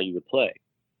 then that's how you would play.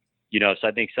 So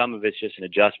I think some of it's just an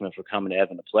adjustment for coming to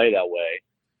Evan to play that way.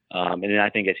 And then I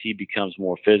think as he becomes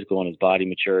more physical and his body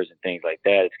matures and things like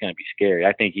that, it's going to be scary.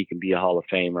 I think he can be a Hall of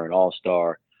Famer, an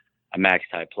all-star, a max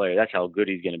type player. That's how good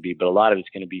he's going to be. But a lot of it's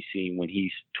going to be seen when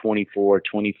he's 24,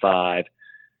 25.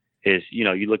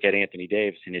 You look at Anthony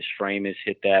Davis and his frame has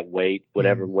hit that weight,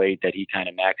 whatever weight that he kind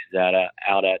of maxes out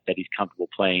at, that he's comfortable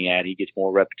playing at. He gets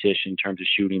more repetition in terms of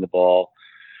shooting the ball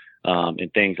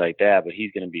and things like that. But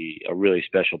he's going to be a really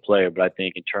special player. But I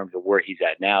think in terms of where he's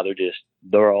at now,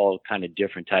 they're all kind of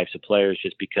different types of players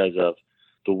just because of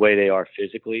the way they are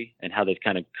physically and how they've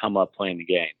kind of come up playing the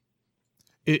game.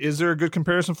 Is there a good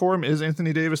comparison for him? Is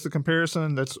Anthony Davis the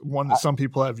comparison? That's one that some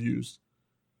people have used.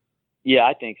 Yeah,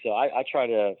 I think so. I try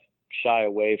to shy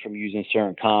away from using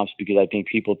certain comps because I think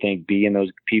people think being those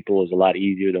people is a lot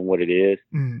easier than what it is.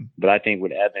 But I think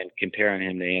with Evan, comparing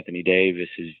him to Anthony Davis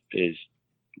is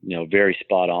very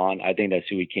spot on. I think that's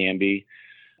who he can be.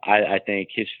 I think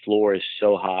his floor is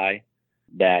so high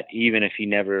that even if he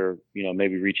never,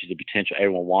 maybe reaches the potential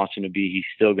everyone wants him to be, he's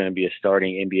still going to be a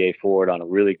starting NBA forward on a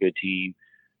really good team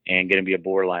and going to be a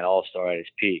borderline all-star at his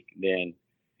peak. Then,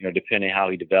 depending how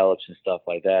he develops and stuff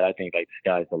like that, I think like the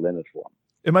sky's the limit for him.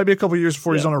 It might be a couple of years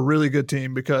before he's on a really good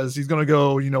team because he's going to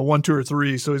go, 1, 2, or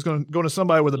 3. So he's going to go to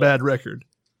somebody with a bad record.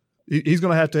 He's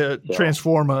going to have to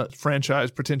transform a franchise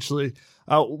potentially.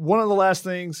 One of the last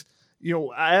things,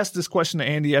 I asked this question to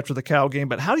Andy after the Cal game,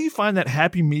 but how do you find that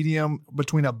happy medium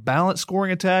between a balanced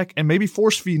scoring attack and maybe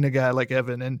force feeding a guy like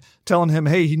Evan and telling him,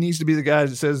 hey, he needs to be the guy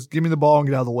that says, give me the ball and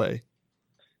get out of the way?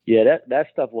 Yeah, that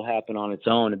stuff will happen on its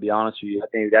own, to be honest with you. I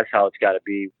think that's how it's got to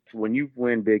be. When you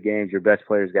win big games, your best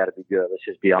players got to be good. Let's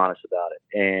just be honest about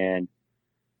it. And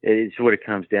it's what it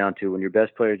comes down to. When your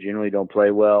best players generally don't play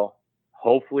well,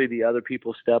 hopefully the other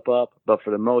people step up. But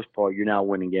for the most part, you're not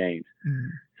winning games.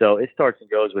 So it starts and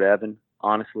goes with Evan,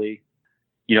 honestly.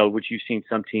 What you've seen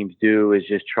some teams do is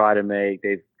just try to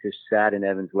they've just sat in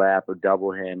Evan's lap or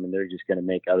double him, and they're just going to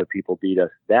make other people beat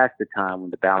us. That's the time when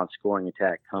the balanced scoring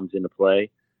attack comes into play.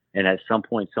 And at some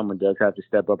point, someone does have to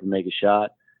step up and make a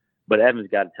shot. But Evan's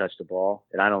got to touch the ball.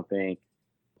 And I don't think,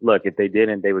 look, if they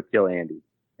didn't, they would kill Andy.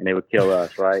 And they would kill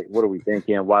us, right? What are we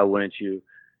thinking? Why wouldn't you?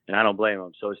 And I don't blame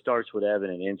them. So it starts with Evan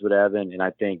and ends with Evan. And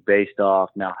I think based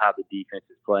off now how the defense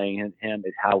is playing him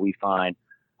is how we find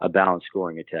a balanced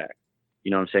scoring attack.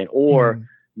 You know what I'm saying? Or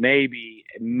maybe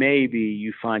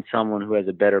you find someone who has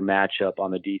a better matchup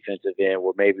on the defensive end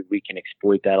where maybe we can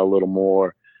exploit that a little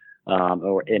more.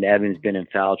 And Evan's been in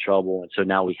foul trouble, and so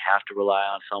now we have to rely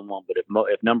on someone. But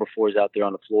if number 4 is out there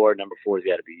on the floor, number 4 has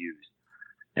got to be used,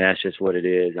 and that's just what it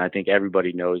is. And I think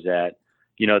everybody knows that.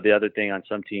 The other thing on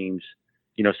some teams,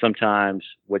 sometimes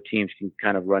what teams can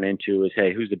kind of run into is,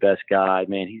 hey, who's the best guy?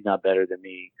 Man, he's not better than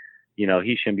me.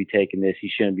 He shouldn't be taking this. He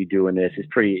shouldn't be doing this. It's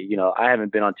pretty. I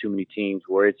haven't been on too many teams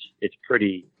where it's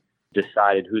pretty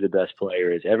decided who the best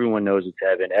player is. Everyone knows it's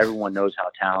Evan. Everyone knows how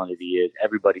talented he is.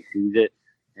 Everybody sees it.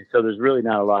 And so there's really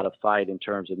not a lot of fight in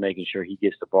terms of making sure he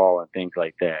gets the ball and things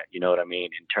like that. You know what I mean?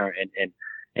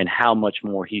 And how much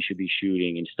more he should be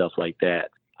shooting and stuff like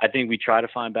that. I think we try to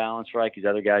find balance, right? Because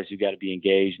other guys who got to be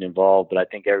engaged and involved. But I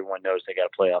think everyone knows they got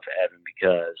to play off of Evan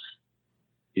because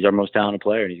he's our most talented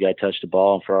player and he's got to touch the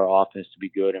ball. And for our offense to be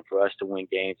good and for us to win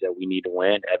games that we need to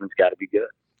win, Evan's got to be good.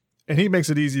 And he makes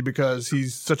it easy because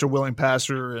he's such a willing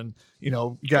passer and,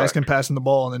 guys can pass him the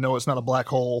ball and they know it's not a black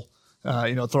hole.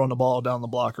 Throwing the ball down the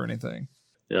block or anything.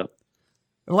 Yeah. And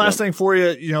the last thing for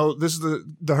you, this is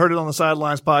the Heard It on the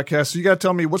Sidelines podcast. So you got to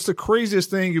tell me what's the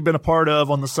craziest thing you've been a part of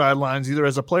on the sidelines, either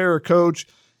as a player or coach.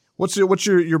 What's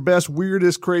your best,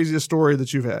 weirdest, craziest story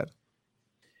that you've had?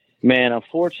 Man,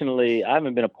 unfortunately, I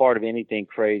haven't been a part of anything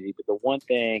crazy, but the one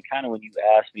thing kind of when you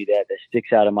ask me that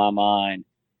sticks out in my mind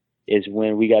is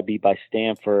when we got beat by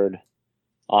Stanford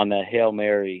on that Hail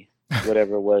Mary,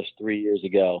 whatever it was 3 years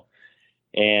ago.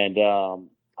 And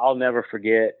I'll never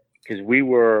forget because we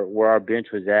were where our bench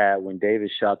was at when Davis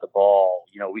shot the ball.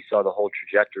 We saw the whole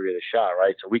trajectory of the shot,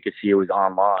 right? So we could see it was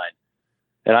online.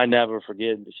 And I never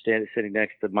forget sitting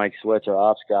next to Mike Sweats, our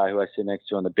ops guy, who I sit next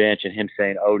to on the bench, and him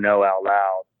saying, "Oh no," out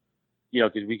loud.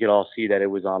 Because we could all see that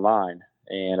it was online.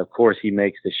 And of course, he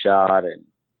makes the shot, and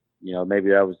maybe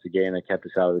that was the game that kept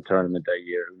us out of the tournament that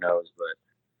year. Who knows?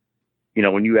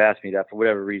 But when you asked me that, for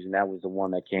whatever reason, that was the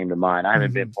one that came to mind. I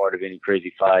haven't been part of any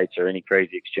crazy fights or any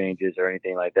crazy exchanges or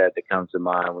anything like that comes to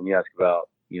mind. When you ask about,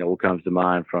 what comes to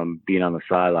mind from being on the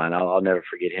sideline, I'll never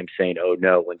forget him saying, "Oh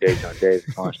no," when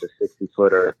Davis launched a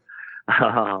 60-footer,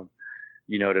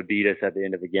 to beat us at the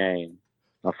end of the game.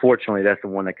 Unfortunately, that's the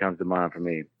one that comes to mind for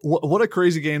me. What a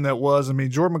crazy game that was. I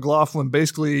mean, Jordan McLaughlin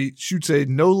basically shoots a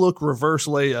no-look reverse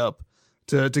layup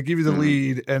to give you the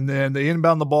lead, and then they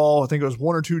inbound the ball. I think it was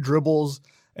 1 or 2 dribbles,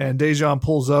 and Dejan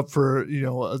pulls up for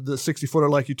the 60-footer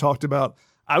like you talked about.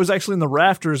 I was actually in the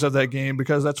rafters of that game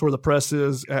because that's where the press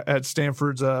is at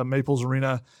Stanford's Maples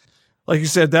Arena. Like you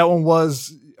said, that one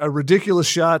was a ridiculous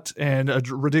shot and a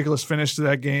ridiculous finish to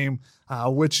that game,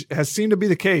 which has seemed to be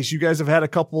the case. You guys have had a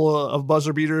couple of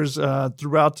buzzer beaters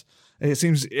throughout. It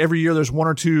seems every year there's 1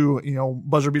 or 2,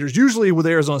 buzzer beaters, usually with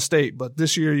Arizona State. But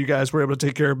this year you guys were able to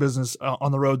take care of business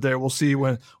on the road there. We'll see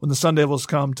when the Sun Devils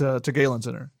come to Galen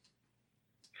Center.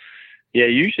 Yeah,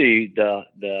 usually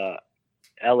the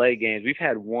LA games, we've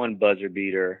had one buzzer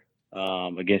beater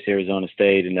against Arizona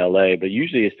State in LA, but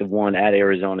usually it's the one at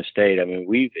Arizona State. I mean,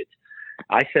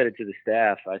 I said it to the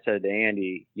staff. I said to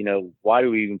Andy, why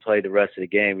do we even play the rest of the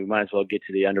game? We might as well get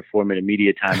to the under 4-minute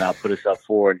media timeout, put us up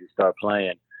 4 and just start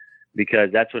playing, because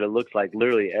that's what it looks like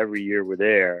literally every year we're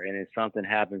there. And if something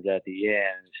happens at the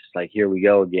end, it's just like, here we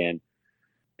go again.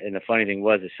 And the funny thing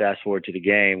was, is fast forward to the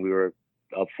game, we were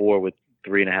up 4 with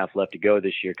 3.5 left to go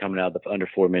this year, coming out of the under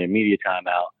 4-minute media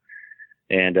timeout.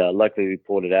 And luckily we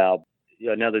pulled it out.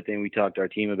 Another thing we talked to our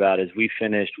team about is we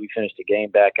finished the game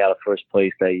back out of first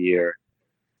place that year.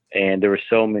 And there were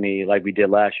so many, like we did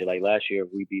last year. Like last year,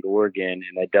 we beat Oregon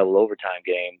in that double overtime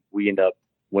game. We end up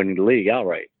winning the league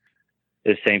outright.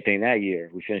 The same thing that year.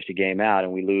 We finished the game out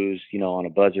and we lose, on a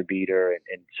buzzer beater.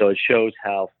 And so it shows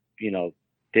how,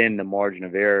 thin the margin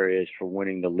of error is for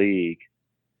winning the league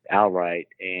outright,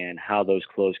 and how those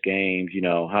close games,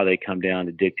 how they come down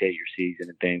to dictate your season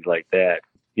and things like that.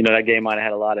 That game might have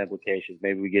had a lot of implications.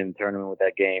 Maybe we get in the tournament with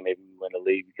that game. Maybe we win the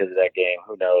league because of that game.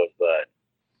 Who knows? But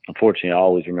unfortunately, I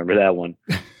always remember that one.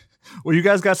 Well, you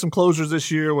guys got some closers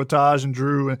this year with Taj and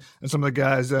Drew and some of the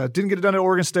guys. Didn't get it done at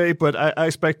Oregon State, but I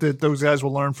expect that those guys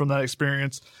will learn from that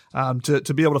experience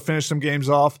to be able to finish some games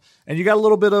off. And you got a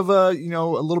little bit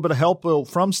of help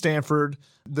from Stanford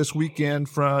this weekend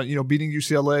from beating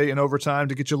UCLA in overtime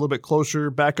to get you a little bit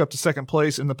closer, back up to second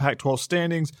place in the Pac-12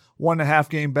 standings. 1.5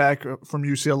 game back from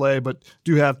UCLA, but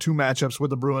do have 2 matchups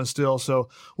with the Bruins still. So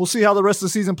we'll see how the rest of the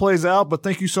season plays out. But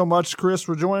thank you so much, Chris,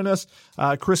 for joining us.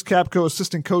 Chris Capko,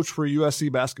 assistant coach for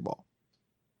USC basketball.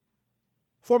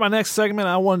 For my next segment,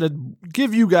 I wanted to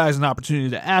give you guys an opportunity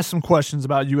to ask some questions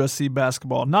about USC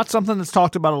basketball. Not something that's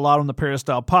talked about a lot on the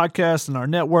Peristyle podcast and our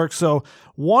network, so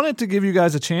wanted to give you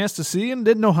guys a chance to see, and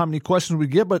didn't know how many questions we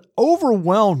get, but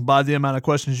overwhelmed by the amount of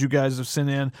questions you guys have sent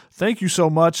in. Thank you so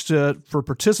much for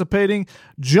participating.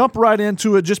 Jump right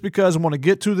into it just because I want to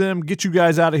get to them, get you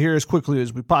guys out of here as quickly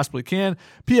as we possibly can.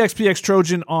 PXPX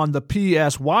Trojan on the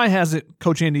PS. Why hasn't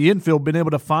Coach Andy Enfield been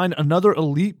able to find another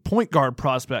elite point guard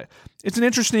prospect? It's an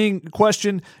interesting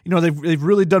question. They've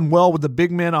really done well with the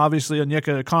big men, obviously,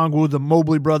 Onyeka Okongwu, the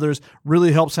Mobley brothers,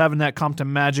 really helps having that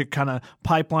Compton Magic kind of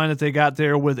pipeline that they got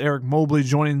there with Eric Mobley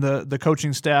joining the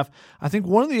coaching staff. I think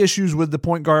one of the issues with the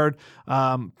point guard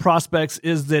prospects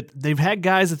is that they've had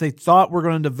guys that they thought were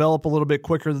going to develop a little bit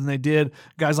quicker than they did,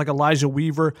 guys like Elijah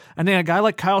Weaver, and then a guy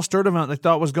like Kyle Sturdivant they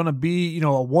thought was going to be, a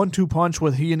 1-2 punch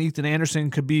with he and Ethan Anderson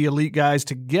could be elite guys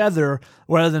together,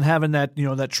 rather than having that,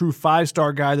 that true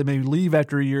 5-star guy that maybe leave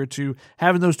after a year or two.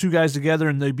 Having those 2 guys together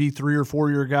and they be 3 or 4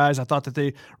 year guys, I thought that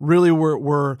they really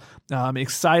were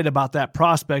excited about that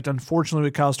prospect. Unfortunately,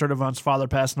 with Kyle Sturdivant's father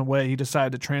passing away, he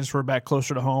decided to transfer back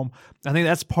closer to home. I think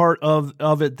that's part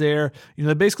of it there.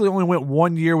 They basically only went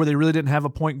 1 year where they really didn't have a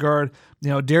point guard.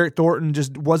 Derek Thornton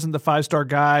just wasn't the 5-star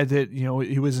guy that,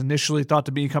 he was initially thought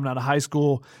to be coming out of high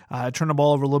school. Turned the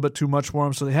ball over a little bit too much for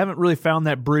him. So they haven't really found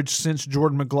that bridge since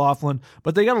Jordan McLaughlin,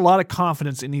 but they got a lot of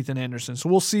confidence in Ethan Anderson. So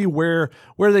we'll see where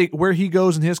he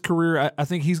goes in his career. I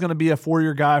think he's going to be a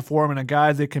 4-year guy for him and a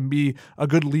guy that can be a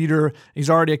good leader. He's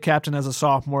already a captain as a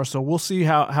sophomore. So we'll see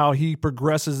how he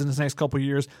progresses in his next couple of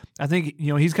years. I think,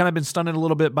 he's kind of been stunted a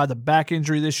little bit by the back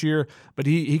injury this year, but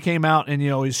he came out and,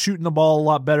 he's shooting the ball a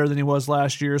lot better than he was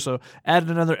last year. So added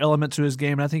another element to his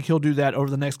game, and I think he'll do that over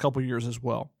the next couple of years as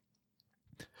well.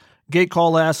 Gate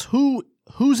Call asks,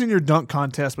 who's in your dunk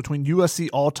contest between USC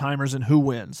all-timers and who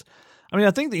wins? I mean,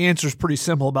 I think the answer is pretty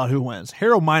simple about who wins.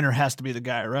 Harold Miner has to be the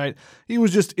guy, right? He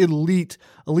was just elite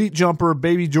jumper,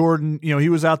 baby Jordan. He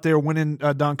was out there winning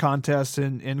dunk contests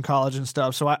in college and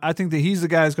stuff. So I think that he's the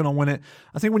guy who's going to win it.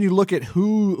 I think when you look at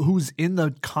who's in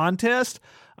the contest,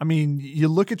 I mean, you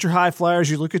look at your high flyers,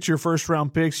 you look at your first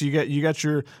round picks, you got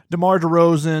your DeMar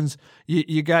DeRozans,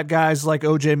 you got guys like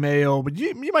OJ Mayo, but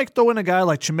you might throw in a guy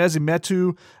like Chimezi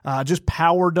Metu, just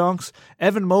power dunks.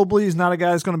 Evan Mobley is not a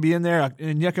guy that's going to be in there.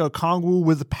 Onyeka Okongwu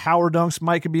with the power dunks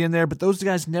might be in there, but those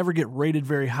guys never get rated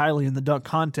very highly in the dunk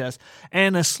contest.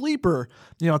 And a sleeper,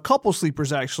 a couple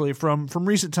sleepers actually from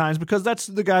recent times, because that's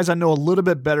the guys I know a little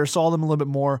bit better, saw them a little bit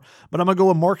more, but I'm going to go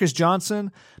with Marcus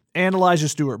Johnson and Elijah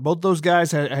Stewart. Both those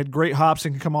guys had great hops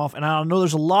and can come off. And I know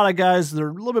there's a lot of guys that are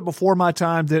a little bit before my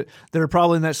time that are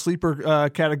probably in that sleeper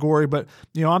category. But,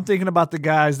 I'm thinking about the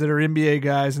guys that are NBA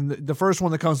guys. And the first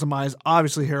one that comes to mind is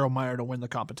obviously Harold Miner to win the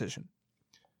competition.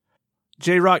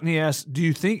 Jay Rockney asks, do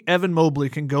you think Evan Mobley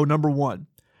can go number 1?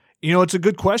 It's a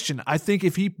good question. I think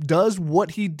if he does what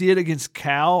he did against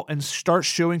Cal and starts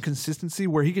showing consistency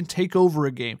where he can take over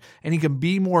a game and he can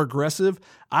be more aggressive,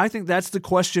 I think that's the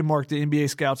question mark the NBA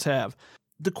scouts have.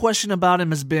 The question about him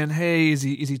has been, hey, is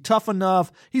he tough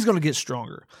enough? He's going to get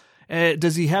stronger.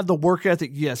 Does he have the work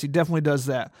ethic? Yes, he definitely does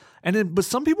that. But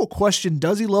some people question,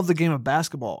 does he love the game of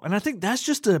basketball? And I think that's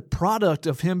just a product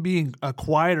of him being a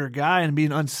quieter guy and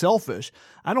being unselfish.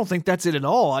 I don't think that's it at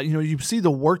all. You see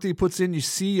the work that he puts in, you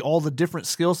see all the different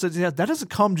skill sets he has. That doesn't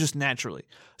come just naturally.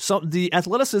 So the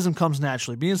athleticism comes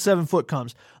naturally. Being 7 foot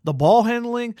comes. The ball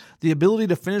handling, the ability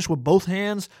to finish with both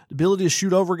hands, the ability to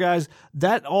shoot over guys,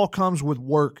 that all comes with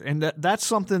work. And that's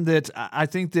something that I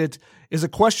think that is a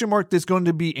question mark that's going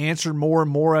to be answered more and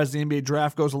more as the NBA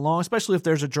draft goes along, especially if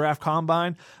there's a draft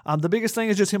combine. The biggest thing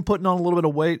is just him putting on a little bit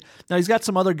of weight. Now, he's got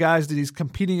some other guys that he's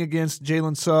competing against,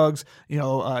 Jalen Suggs,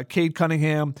 Cade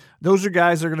Cunningham. Those are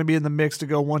guys that are going to be in the mix to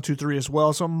go 1, 2, 3 as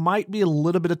well. So it might be a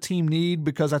little bit of team need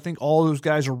because I think all those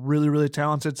guys are really, really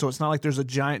talented. So it's not like there's a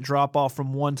giant drop off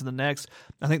from one to the next.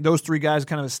 I think those 3 guys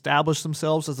kind of established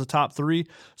themselves as the top 3.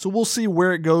 So we'll see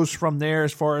where it goes from there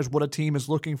as far as what a team is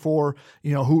looking for,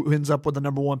 who ends up with the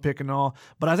number 1 pick and all.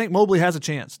 But I think Mobley has a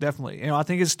chance, definitely. I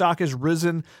think his stock has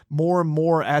risen more and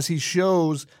more as he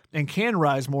shows, and can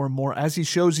rise more and more as he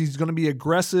shows he's going to be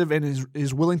aggressive and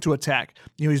is willing to attack.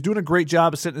 He's doing a great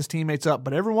job of setting his teammates up,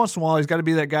 but every once in a while he's got to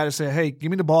be that guy to say, hey, give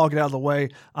me the ball, get out of the way.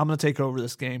 I'm going to take over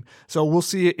this game. So we'll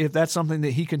see if that's something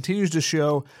that he continues to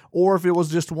show or if it was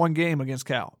just one game against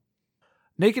Cal.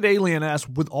 Naked Alien asks,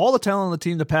 with all the talent on the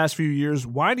team the past few years,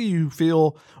 why do you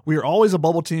feel we are always a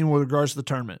bubble team with regards to the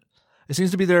tournament? It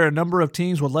seems to be there are a number of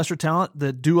teams with lesser talent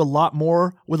that do a lot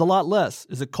more with a lot less.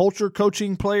 Is it culture,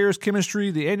 coaching, players,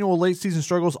 chemistry, the annual late season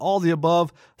struggles, all the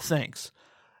above? Thanks.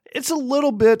 It's a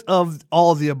little bit of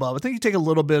all of the above. I think you take a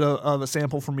little bit of a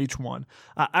sample from each one.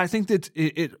 I think that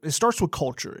it starts with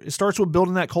culture. It starts with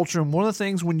building that culture. And one of the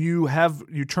things when you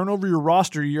turn over your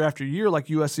roster year after year, like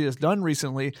USC has done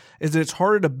recently, is that it's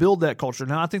harder to build that culture.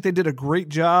 Now, I think they did a great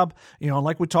job,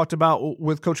 like we talked about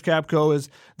with Coach Capko, is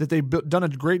that they've done a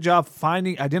great job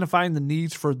identifying the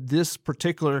needs for this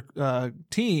particular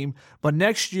team. But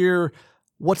next year,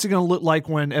 what's it going to look like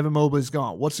when Evan Mobley's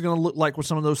gone? What's it going to look like when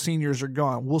some of those seniors are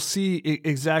gone? We'll see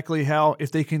exactly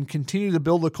if they can continue to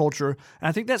build the culture. And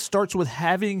I think that starts with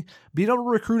being able to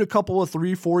recruit a couple of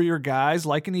 3-4 year guys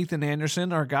like an Ethan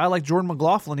Anderson or a guy like Jordan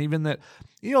McLaughlin, even that,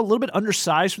 a little bit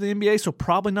undersized for the NBA, so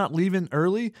probably not leaving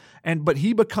early. But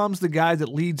he becomes the guy that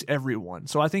leads everyone.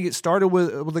 So I think it started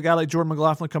with a guy like Jordan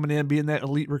McLaughlin coming in, being that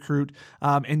elite recruit.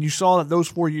 And you saw that those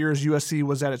 4 years USC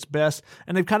was at its best,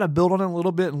 and they've kind of built on it a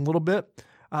little bit.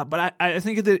 But I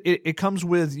think that it comes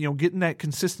with getting that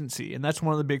consistency, and that's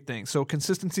one of the big things. So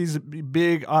consistency is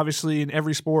big, obviously, in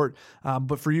every sport.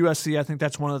 But for USC, I think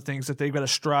that's one of the things that they've got to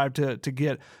strive to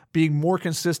get, being more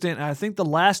consistent. And I think the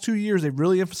last 2 years they've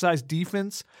really emphasized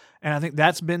defense, and I think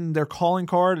that's been their calling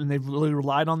card, and they've really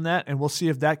relied on that. And we'll see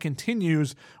if that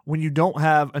continues when you don't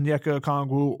have Onyeka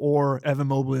Okongwu or Evan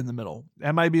Mobley in the middle.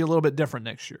 That might be a little bit different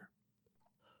next year.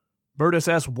 Burtis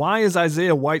asks, why is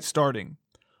Isaiah White starting?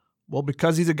 Well,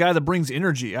 because he's a guy that brings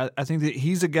energy. I think that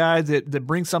he's a guy that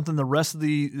brings something the rest of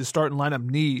the starting lineup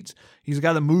needs. He's a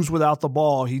guy that moves without the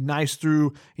ball. He knifes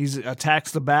through. He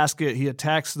attacks the basket. He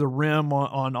attacks the rim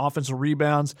on offensive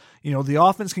rebounds. The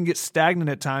offense can get stagnant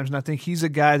at times, and I think he's a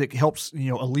guy that helps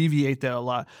alleviate that a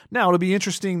lot. Now, it'll be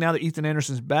interesting now that Ethan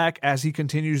Anderson's back as he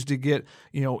continues to get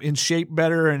in shape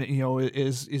better and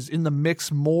is in the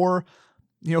mix more.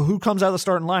 Who comes out of the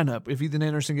starting lineup if Ethan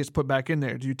Anderson gets put back in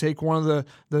there? Do you take one of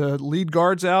the lead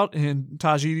guards out in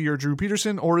Tajidi or Drew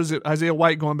Peterson, or is it Isaiah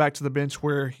White going back to the bench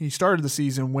where he started the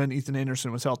season when Ethan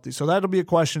Anderson was healthy? So that'll be a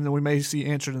question that we may see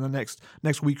answered in the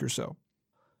next week or so.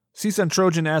 CSUN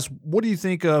Trojan asks, what do you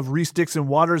think of Reese Dixon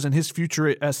Waters and his future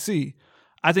at SC?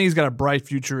 I think he's got a bright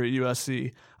future at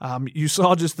USC. You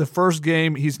saw just the first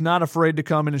game. He's not afraid to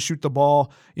come in and shoot the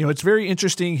ball. It's very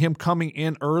interesting him coming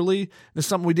in early. This is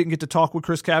something we didn't get to talk with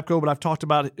Chris Capko, but I've talked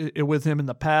about it with him in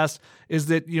the past, is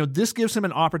that, this gives him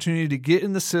an opportunity to get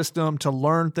in the system, to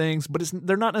learn things, but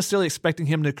they're not necessarily expecting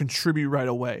him to contribute right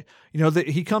away.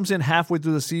 He comes in halfway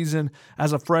through the season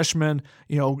as a freshman,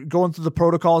 going through the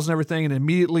protocols and everything, and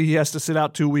immediately he has to sit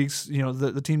out 2 weeks.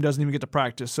 The team doesn't even get to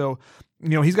practice. So,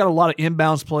 he's got a lot of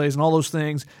inbounds plays and all those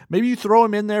things. Maybe you throw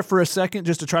him in there for a second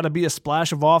just to try to be a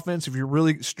splash of offense if you're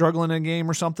really struggling in a game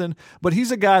or something. But he's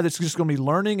a guy that's just going to be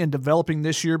learning and developing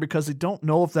this year because they don't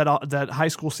know if that high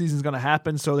school season is going to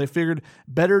happen. So they figured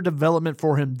better development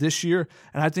for him this year.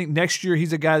 And I think next year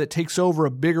he's a guy that takes over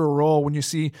a bigger role when you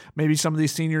see maybe some of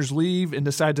these seniors leave and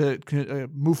decide to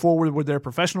move forward with their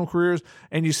professional careers.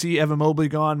 And you see Evan Mobley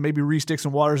gone. Maybe Reese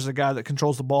Dixon Waters is a guy that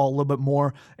controls the ball a little bit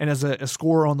more and as a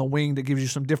scorer on the wing that gives you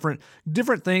some different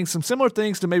things, some similar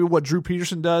things to maybe what Drew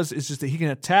Peterson does. It's just that he can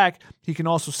attack. He can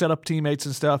also set up teammates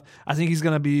and stuff. I think he's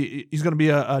going to be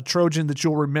a Trojan that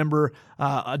you'll remember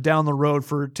down the road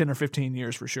for 10 or 15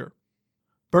 years for sure.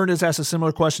 Burnett asked a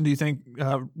similar question. Do you think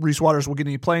Reese Waters will get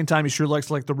any playing time? He sure likes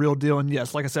like the real deal. And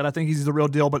yes, like I said, I think he's the real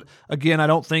deal. But again, I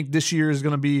don't think this year is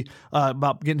going to be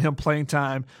about getting him playing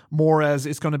time, more as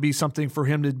it's going to be something for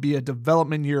him to be a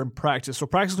development year in practice. So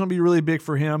practice is going to be really big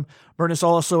for him. Burnett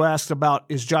also asked about,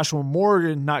 is Joshua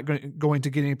Morgan not going to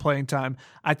get any playing time?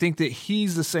 I think that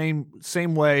he's the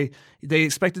same way. They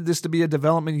expected this to be a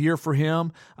development year for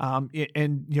him.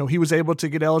 And he was able to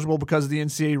get eligible because of the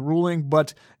NCAA ruling,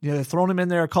 but they've thrown him in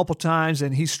there a couple times,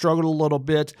 and he struggled a little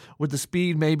bit with the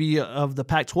speed maybe of the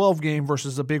Pac-12 game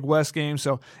versus the Big West game.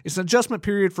 So it's an adjustment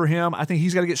period for him. I think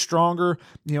he's got to get stronger.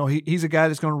 He's a guy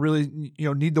that's going to really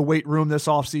need the weight room this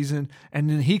offseason, and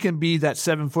then he can be that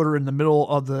 7-footer in the middle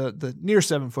of the near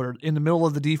 7-footer in the middle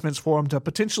of the defense for him to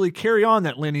potentially carry on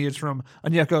that lineage from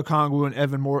Onyeka Okongwu and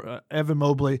Evan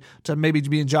Mobley to maybe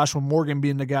being Joshua Morgan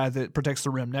being the guy that protects the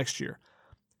rim next year.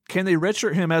 Can they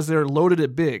redshirt him as they're loaded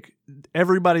at big?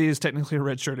 Everybody is technically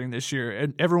redshirting this year,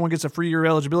 and everyone gets a free year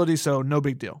eligibility, so no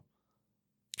big deal.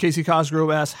 Casey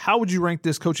Cosgrove asks, how would you rank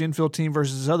this Coach Infield team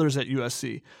versus others at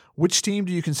USC? Which team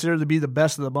do you consider to be the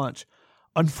best of the bunch?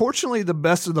 Unfortunately, the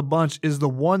best of the bunch is the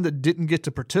one that didn't get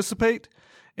to participate,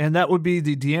 and that would be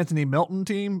the DeAnthony Melton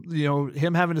team.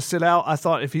 Him having to sit out, I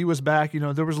thought if he was back,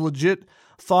 there was legit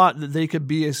thought that they could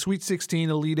be a Sweet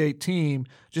 16 Elite 8 team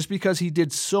just because he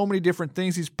did so many different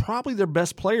things. He's probably their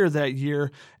best player that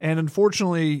year, and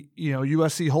unfortunately,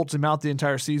 USC holds him out the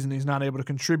entire season. He's not able to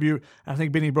contribute. I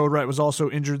think Benny Broderight was also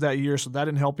injured that year, so that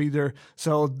didn't help either.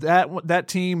 So that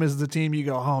team is the team you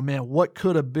go, oh man, what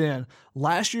could have been?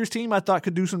 Last year's team I thought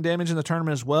could do some damage in the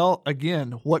tournament as well.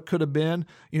 Again, what could have been?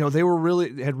 They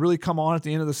had really come on at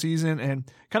the end of the season, and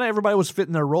kind of everybody was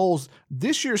fitting their roles.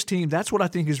 This year's team, that's what I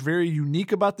think is very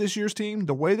unique about this year's team.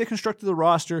 The way they constructed the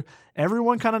roster,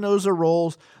 everyone kind of knows their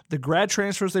roles. The grad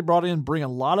transfers they brought in bring a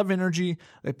lot of energy.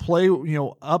 They play,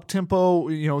 up tempo.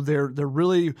 They're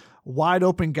really wide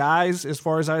open guys as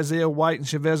far as Isaiah White and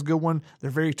Chavez Goodwin.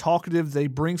 They're very talkative. They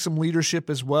bring some leadership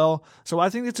as well. So I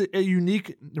think it's a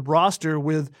unique roster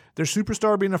with their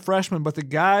superstar being a freshman, but the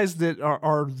guys that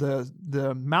are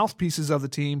the mouthpieces of the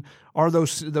team are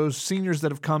those seniors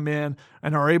that have come in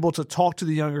and are able to talk to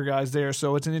the younger guys there.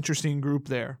 So it's an interesting group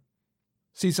there.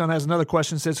 CSUN has another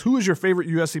question. Says, who is your favorite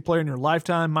USC player in your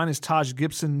lifetime? Mine is Taj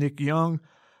Gibson, Nick Young.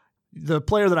 The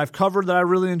player that I've covered that I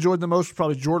really enjoyed the most was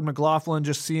probably Jordan McLaughlin,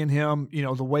 just seeing him,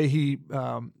 the way he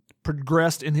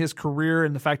progressed in his career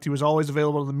and the fact he was always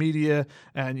available to the media.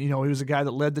 And, he was a guy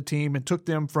that led the team and took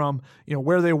them from,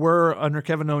 where they were under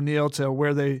Kevin O'Neill to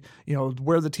where they,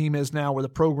 where the team is now, where the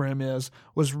program is,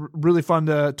 was really fun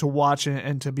to watch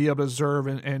and to be able to observe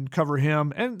and cover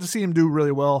him and to see him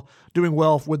doing well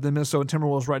with the Minnesota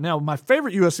Timberwolves right now. My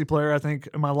favorite USC player, I think,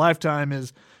 in my lifetime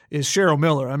is Cheryl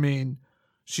Miller. I mean,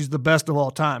 she's the best of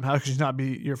all time. How could she not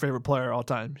be your favorite player of all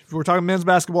time? If we're talking men's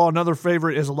basketball, another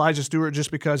favorite is Elijah Stewart, just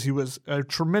because he was a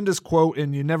tremendous quote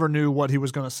and you never knew what he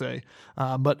was going to say.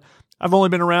 But I've only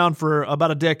been around for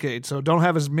about a decade, so don't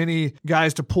have as many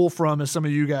guys to pull from as some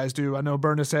of you guys do. I know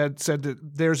Burness had said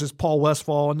that theirs is Paul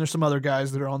Westphal, and there's some other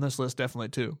guys that are on this list definitely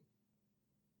too.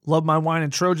 Love My Wine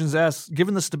and Trojans asks,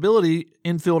 given the stability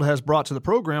Infield has brought to the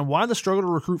program, why the struggle to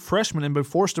recruit freshmen and be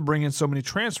forced to bring in so many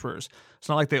transfers? It's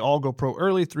not like they all go pro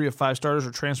early. 3 of 5 starters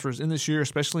are transfers in this year,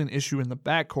 especially an issue in the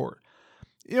backcourt.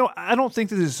 I don't think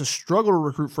that it's a struggle to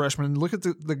recruit freshmen. Look at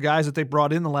the guys that they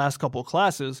brought in the last couple of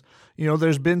classes.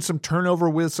 There's been some turnover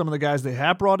with some of the guys they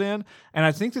have brought in, and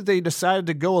I think that they decided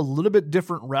to go a little bit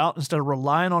different route instead of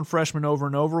relying on freshmen over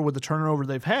and over with the turnover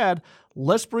they've had.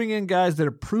 Let's bring in guys that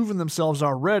have proven themselves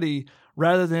already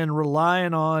rather than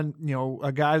relying on,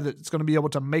 a guy that's going to be able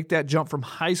to make that jump from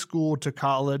high school to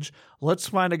college. Let's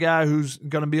find a guy who's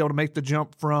going to be able to make the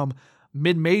jump from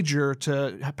mid-major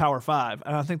to Power 5.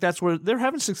 And I think that's where they're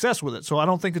having success with it. So I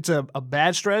don't think it's a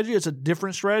bad strategy. It's a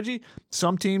different strategy.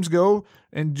 Some teams go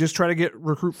and just try to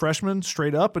recruit freshmen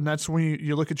straight up, and that's when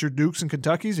you look at your Dukes and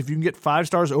Kentuckys. If you can get 5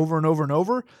 stars over and over and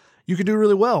over, you can do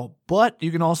really well. But you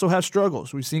can also have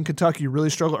struggles. We've seen Kentucky really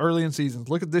struggle early in seasons.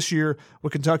 Look at this year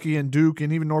with Kentucky and Duke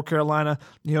and even North Carolina,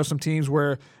 some teams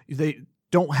where they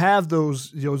don't have those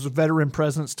veteran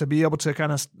presence to be able to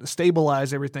kind of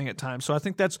stabilize everything at times. So I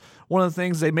think that's one of the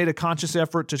things. They made a conscious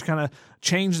effort to kind of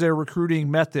change their recruiting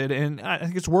method, and I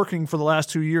think it's working for the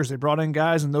last 2 years. They brought in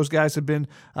guys, and those guys have been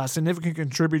significant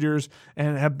contributors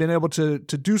and have been able to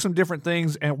do some different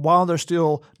things, and while they're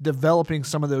still developing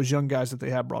some of those young guys that they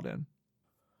have brought in.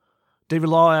 David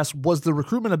Law asks, was the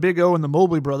recruitment of Big O and the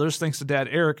Mobley brothers, thanks to Dad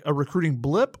Eric, a recruiting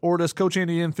blip, or does Coach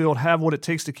Andy Enfield have what it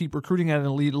takes to keep recruiting at an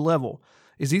elite level?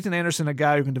 Is Ethan Anderson a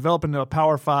guy who can develop into a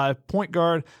Power 5 point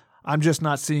guard? I'm just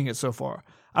not seeing it so far.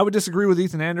 I would disagree with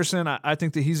Ethan Anderson. I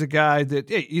think that he's a guy that,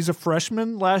 hey, he's a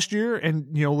freshman last year and,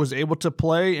 was able to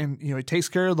play and, he takes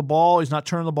care of the ball. He's not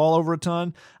turning the ball over a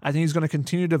ton. I think he's going to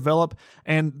continue to develop.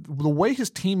 And the way his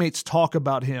teammates talk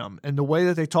about him and the way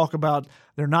that they talk about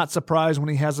they're not surprised when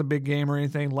he has a big game or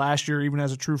anything last year, even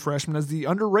as a true freshman, as the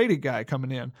underrated guy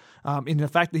coming in. And the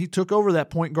fact that he took over that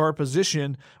point guard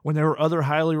position when there were other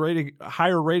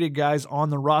higher rated guys on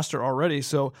the roster already.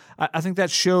 So I think that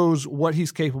shows what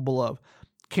he's capable of.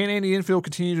 Can Andy Enfield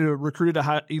continue to recruit at a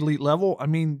high elite level? I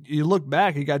mean, you look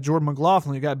back, you got Jordan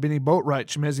McLaughlin, you got Benny Boatwright,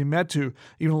 Chimezi Metu,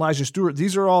 even Elijah Stewart.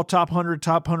 These are all top 100,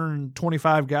 top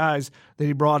 125 guys that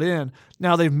he brought in.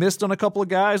 Now, they've missed on a couple of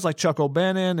guys like Chuck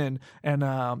O'Bannon and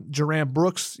Jerran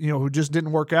Brooks, who just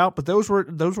didn't work out, but those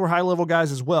were high-level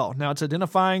guys as well. Now, it's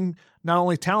identifying not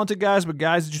only talented guys, but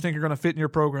guys that you think are going to fit in your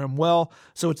program well.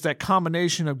 So it's that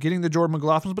combination of getting the Jordan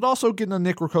McLaughlins, but also getting a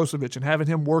Nick Rakosovic and having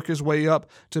him work his way up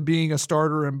to being a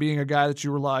starter and being a guy that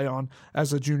you rely on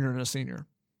as a junior and a senior.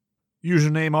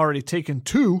 Username already taken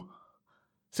 2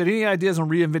 said, any ideas on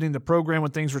reinventing the program when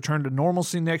things return to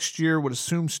normalcy next year? Would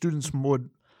assume students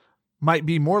might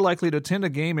be more likely to attend a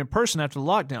game in person after the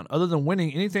lockdown. Other than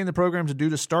winning, anything the program to do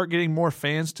to start getting more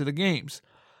fans to the games?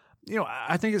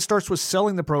 I think it starts with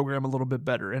selling the program a little bit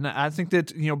better. And I think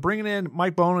that, bringing in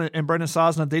Mike Bohn and Brendan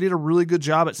Sosna, they did a really good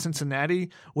job at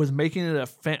Cincinnati with making it a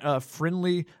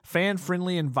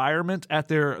fan-friendly environment at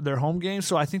their home games.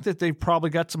 So I think that they've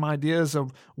probably got some ideas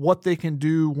of what they can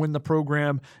do when the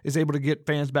program is able to get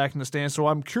fans back in the stands. So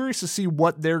I'm curious to see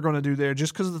what they're going to do there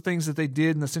just because of the things that they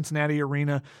did in the Cincinnati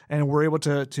arena and were able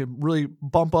to really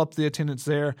bump up the attendance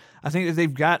there. I think that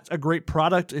they've got a great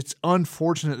product. It's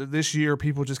unfortunate that this year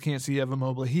people just can't see Evan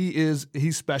Mobley. He's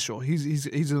special.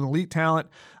 He's an elite talent.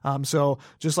 So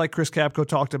just like Chris Capko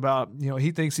talked about,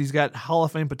 he thinks he's got Hall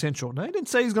of Fame potential. Now, he didn't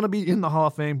say he's going to be in the Hall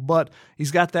of Fame, but he's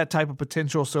got that type of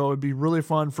potential. So it'd be really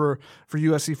fun for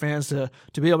USC fans to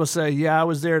be able to say, yeah, I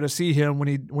was there to see him when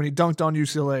he dunked on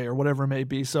UCLA or whatever it may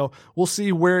be. So we'll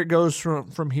see where it goes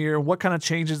from here, what kind of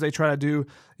changes they try to do.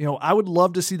 I would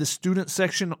love to see the student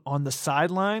section on the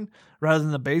sideline rather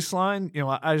than the baseline.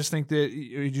 I just think that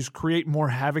you just create more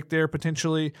havoc there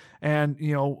potentially. And,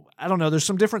 I don't know, there's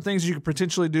some different things you could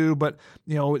potentially do, but,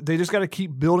 they just got to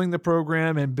keep building the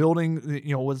program and building,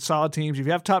 with solid teams. If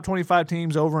you have top 25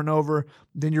 teams over and over,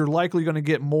 then you're likely going to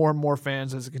get more and more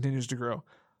fans as it continues to grow.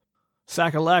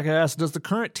 Sakalaka asks, does the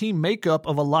current team makeup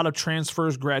of a lot of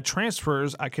grad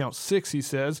transfers, I count 6, he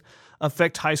says,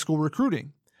 affect high school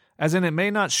recruiting? As in, it may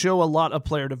not show a lot of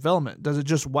player development. Does it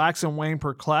just wax and wane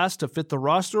per class to fit the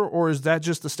roster, or is that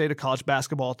just the state of college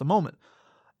basketball at the moment?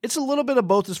 It's a little bit of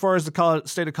both as far as the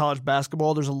state of college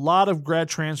basketball. There's a lot of grad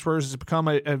transfers. It's become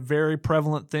a very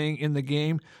prevalent thing in the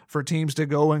game for teams to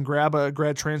go and grab a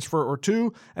grad transfer or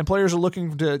two, and players are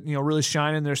looking to really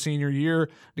shine in their senior year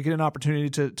to get an opportunity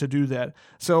to do that.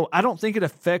 So I don't think it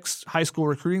affects high school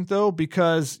recruiting, though,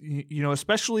 because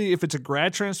especially if it's a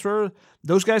grad transfer,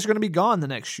 those guys are going to be gone the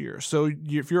next year. So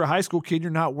if you're a high school kid,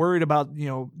 you're not worried about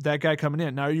that guy coming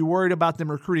in. Now, are you worried about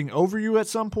them recruiting over you at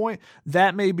some point?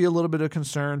 That may be a little bit of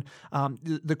concern.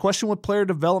 The question with player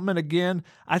development, again,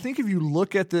 I think if you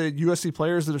look at the USC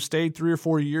players that have stayed 3 or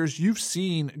 4 years, you've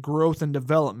seen growth and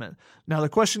development. Now, the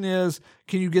question is,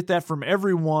 can you get that from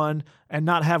everyone and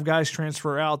not have guys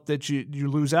transfer out that you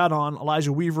lose out on?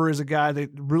 Elijah Weaver is a guy that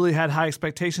really had high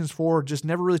expectations for, just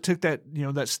never really took that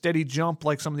that steady jump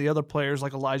like some of the other players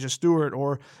like Elijah Stewart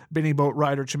or Benny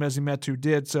Boatwright or Chimezi Metu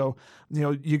did. So,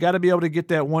 you got to be able to get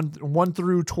that 1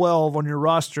 through 12 on your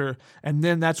roster, and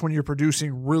then that's when you're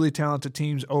producing really talented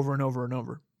teams over and over and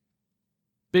over.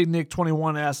 Big Nick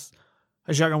 21 asks,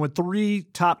 hey, Shotgun, with 3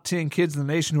 top 10 kids in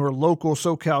the nation who are local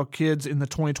SoCal kids in the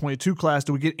 2022 class,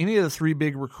 do we get any of the 3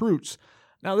 big recruits?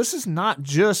 Now, this is not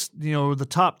just, the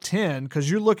top 10, because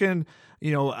you're looking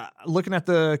at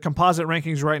the composite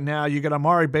rankings right now. You got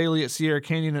Amari Bailey at Sierra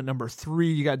Canyon at number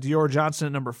 3. You got Dior Johnson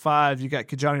at number 5. You got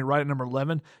Kijani Wright at number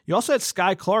 11. You also had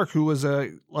Sky Clark, who was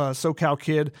a SoCal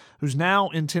kid who's now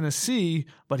in Tennessee,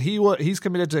 but he's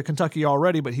committed to Kentucky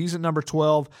already, but he's at number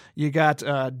 12. You got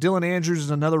Dylan Andrews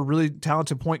is another really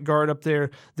talented point guard up there.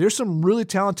 There's some really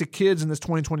talented kids in this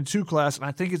 2022 class, and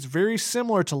I think it's very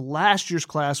similar to last year's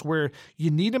class where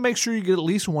you need to make sure you get at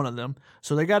least one of them.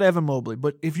 So they got Evan Mobley.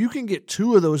 But if you can get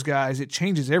two of those guys, it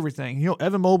changes everything. You know,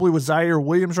 Evan Mobley with Zaire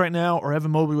Williams right now, or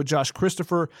Evan Mobley with Josh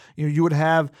Christopher, you know, you would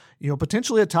have, you know,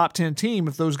 potentially a top 10 team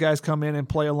if those guys come in and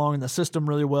play along in the system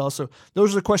really well. So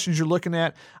those are the questions you're looking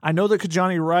at. I know that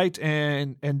Kajani Wright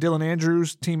and Dylan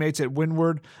Andrews, teammates at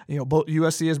Windward, you know, both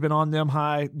USC has been on them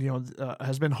high, you know,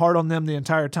 has been hard on them the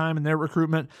entire time in their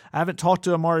recruitment. I haven't talked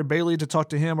to Amari Bailey to talk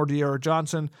to him or Dior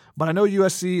Johnson, but I know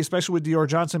USC, especially with Dior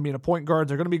Johnson being a point guard,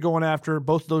 they're going to be going after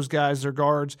both of those guys. They're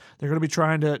guards. They're going to be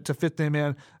trying to fit them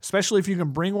in, especially if you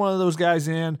can bring one of those guys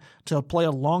in to play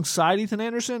alongside Ethan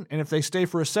Anderson. And if they stay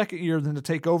for a second year, then to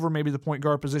take over maybe the point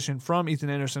guard position from Ethan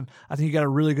Anderson, I think you got a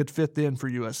really good fit then for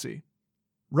USC.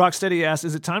 Rocksteady asks,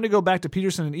 is it time to go back to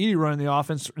Peterson and Edey running the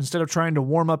offense instead of trying to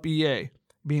warm up EA?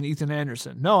 Being Ethan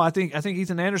Anderson. No, I think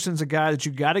Ethan Anderson's a guy that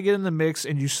you got to get in the mix,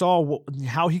 and you saw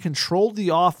how he controlled the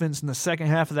offense in the second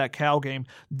half of that Cal game.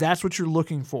 That's what you're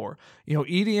looking for. You know,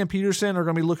 Edey and Peterson are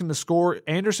going to be looking to score.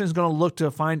 Anderson's going to look to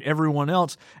find everyone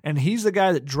else, and he's the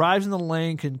guy that drives in the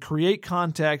lane, can create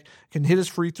contact, can hit his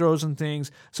free throws and things.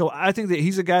 So I think that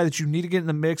he's a guy that you need to get in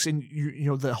the mix, and you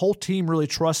know the whole team really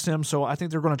trusts him. So I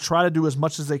think they're going to try to do as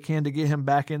much as they can to get him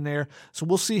back in there. So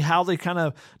we'll see how they kind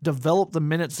of develop the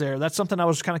minutes there. That's something I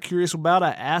was kind of curious about.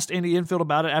 I asked Andy Enfield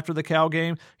about it after the Cal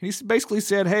game. He basically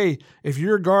said, hey, if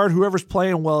you're a guard, whoever's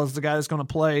playing well is the guy that's going to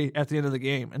play at the end of the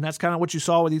game. And that's kind of what you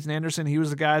saw with Ethan Anderson. He was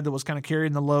the guy that was kind of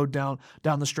carrying the load down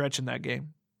the stretch in that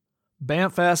game.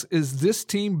 Banff asks, is this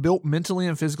team built mentally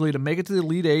and physically to make it to the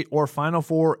Elite Eight or Final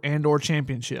Four and or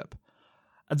championship?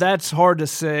 That's hard to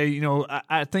say. You know,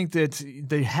 I think that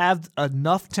they have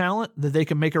enough talent that they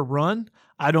can make a run.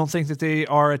 I don't think that they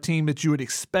are a team that you would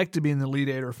expect to be in the Elite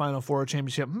Eight or Final Four or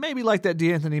championship. Maybe like that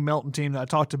D'Anthony Melton team that I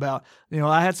talked about. You know,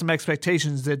 I had some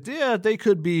expectations that, yeah, they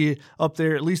could be up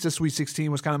there. At least a Sweet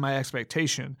 16 was kind of my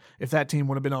expectation if that team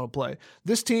would have been able to play.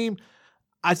 This team,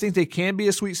 I think they can be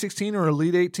a Sweet 16 or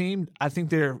Elite 8 team. I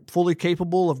think they're fully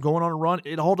capable of going on a run.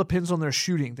 It all depends on their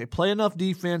shooting. They play enough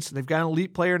defense. They've got an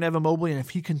elite player in Evan Mobley, and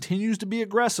if he continues to be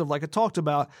aggressive, like I talked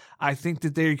about, I think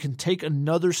that they can take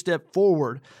another step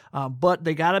forward. But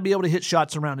they got to be able to hit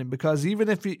shots around him, because even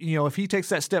if he takes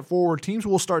that step forward, teams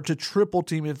will start to triple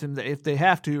team if they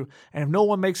have to. And if no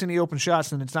one makes any open shots,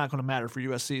 then it's not going to matter for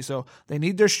USC. So they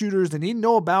need their shooters. They need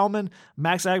Noah Bauman,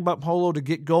 Max Agbankpolo to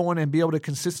get going and be able to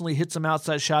consistently hit some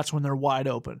outside shots when they're wide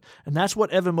open. And that's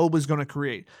what Evan Mobley is going to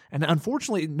create. And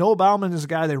unfortunately, Noah Bauman is a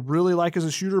guy they really like as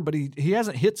a shooter, but he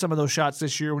hasn't hit some of those shots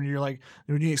this year when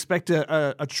you expect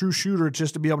a true shooter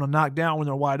just to be able to knock down when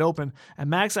they're wide open. And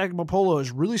Max Agbankpolo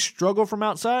has really struggled from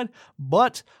outside,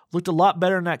 but looked a lot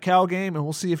better in that Cal game, and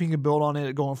we'll see if he can build on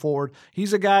it going forward.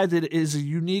 He's a guy that is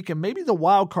unique and maybe the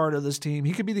wild card of this team.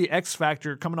 He could be the X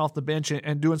factor coming off the bench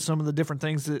and doing some of the different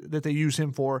things that they use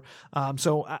him for.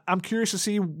 So I'm curious to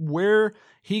see where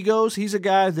he goes. He's a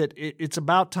guy that it's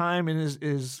about time in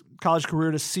his college career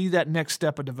to see that next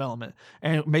step of development.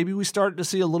 And maybe we start to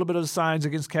see a little bit of the signs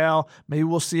against Cal. Maybe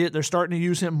we'll see it. They're starting to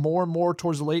use him more and more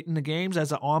towards late in the games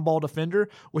as an on-ball defender,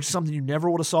 which is something you never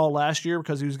would have saw last year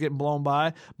because he was getting blown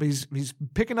by. But he's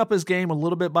picking up his game a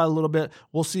little bit by a little bit.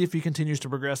 We'll see if he continues to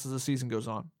progress as the season goes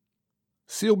on.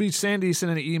 Seal Beach Sandy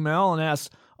sent an email and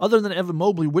asked, other than Evan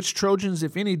Mobley, which Trojans,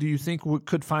 if any, do you think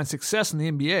could find success in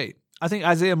the NBA? I think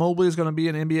Isaiah Mobley is going to be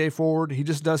an NBA forward. He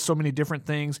just does so many different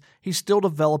things. He's still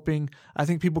developing. I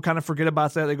think people kind of forget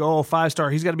about that. They go, oh, 5-star,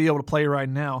 he's got to be able to play right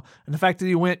now. And the fact that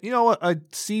he went, a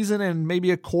season and maybe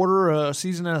a quarter, a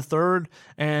season and a third,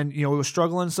 and, he was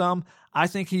struggling some, I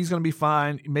think he's going to be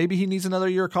fine. Maybe he needs another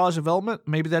year of college development.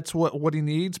 Maybe that's what he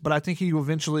needs, but I think he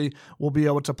eventually will be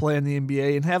able to play in the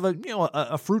NBA and have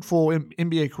a fruitful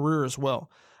NBA career as well.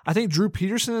 I think Drew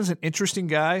Peterson is an interesting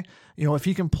guy. If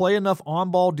he can play enough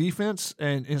on-ball defense,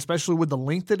 and especially with the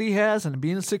length that he has and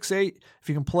being a 6'8", if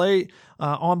he can play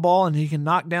on-ball and he can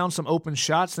knock down some open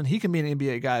shots, then he can be an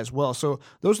NBA guy as well. So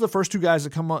those are the first two guys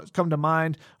that come to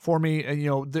mind for me.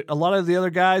 And, a lot of the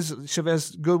other guys,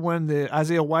 Chavez Goodwin, the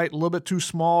Isaiah White, a little bit too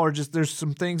small, or just there's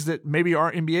some things that maybe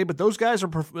aren't NBA, but those guys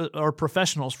are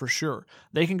professionals for sure.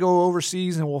 They can go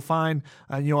overseas and will find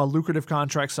a lucrative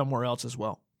contract somewhere else as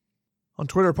well. On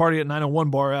Twitter, Party at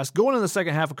 901 Bar asked, going into the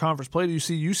second half of conference play, do you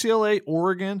see UCLA,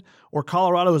 Oregon, or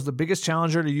Colorado as the biggest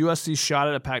challenger to USC's shot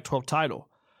at a Pac-12 title?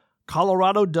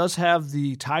 Colorado does have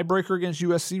the tiebreaker against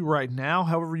USC right now.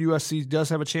 However, USC does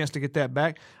have a chance to get that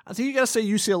back. I think you got to say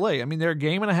UCLA. I mean, they're a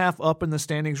game and a half up in the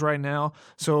standings right now.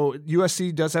 So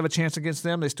USC does have a chance against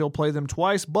them. They still play them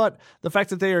twice. But the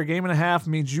fact that they are a game and a half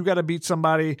means you got to beat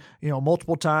somebody,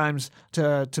 multiple times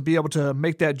to be able to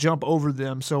make that jump over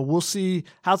them. So we'll see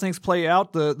how things play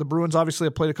out. The Bruins obviously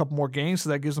have played a couple more games, so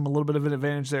that gives them a little bit of an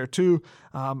advantage there too.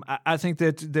 I think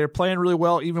that they're playing really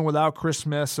well even without Chris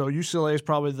Smith. So UCLA is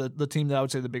probably the team that I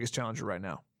would say the biggest challenger right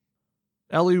now.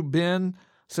 Eliu Ben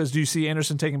says, do you see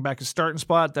Anderson taking back his starting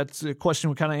spot? That's a question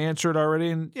we kind of answered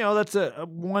already. And, that's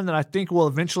one that I think will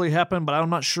eventually happen, but I'm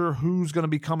not sure who's going to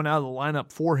be coming out of the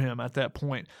lineup for him at that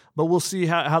point. But we'll see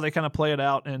how they kind of play it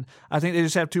out. And I think they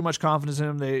just have too much confidence in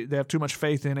him. They have too much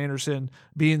faith in Anderson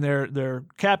being their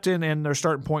captain and their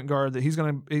starting point guard that he's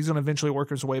going to eventually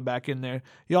work his way back in there.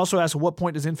 He also asked, at what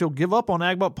point does infield give up on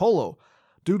Agbot Polo?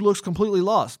 Dude looks completely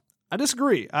lost. I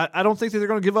disagree. I don't think that they're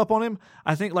going to give up on him.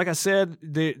 I think, like I said,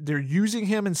 they're using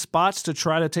him in spots to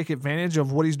try to take advantage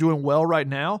of what he's doing well right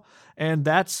now, and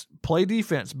that's play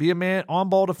defense, be a man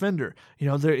on-ball defender.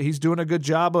 He's doing a good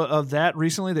job of that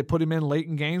recently. They put him in late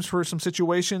in games for some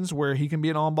situations where he can be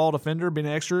an on-ball defender, being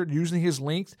extra, using his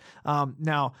length.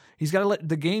 Now, he's got to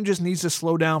the game just needs to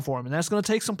slow down for him, and that's going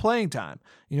to take some playing time.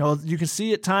 You can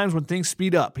see at times when things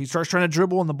speed up. He starts trying to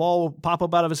dribble and the ball will pop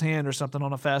up out of his hand or something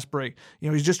on a fast break.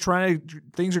 He's just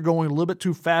things are going a little bit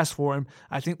too fast for him.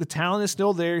 I think the talent is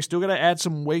still there. He's still got to add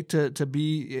some weight to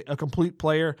be a complete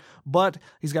player, but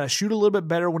he's got to shoot a little bit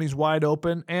better when he's wide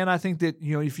open. And I think that,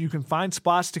 if you can find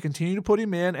spots to continue to put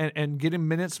him in and get him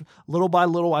minutes little by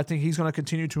little, I think he's going to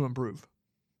continue to improve.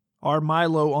 Our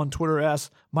Milo on Twitter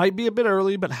asks, might be a bit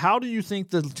early, but how do you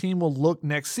think the team will look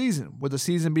next season? With the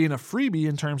season being a freebie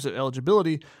in terms of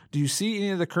eligibility, do you see any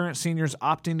of the current seniors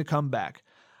opting to come back?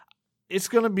 It's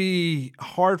going to be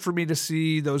hard for me to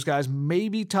see those guys,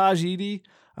 maybe Taj Edey,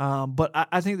 but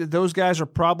I think that those guys are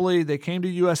probably, they came to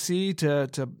USC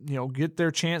to get their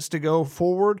chance to go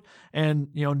forward, and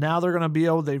now they're going to be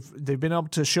able, they've been able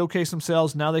to showcase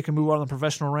themselves. Now they can move on to the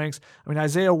professional ranks. I mean,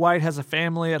 Isaiah White has a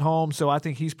family at home, so I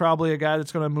think he's probably a guy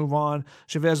that's going to move on.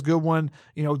 Chavez Goodwin,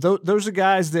 those are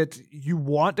guys that you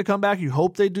want to come back. You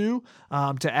hope they do,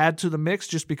 to add to the mix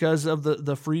just because of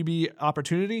the freebie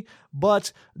opportunity,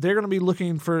 but they're going to be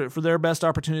looking for their best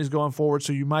opportunities going forward,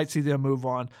 so you might see them move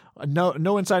on.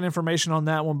 No inside information on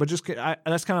that one, but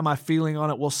that's kind of my feeling on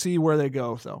it. We'll see where they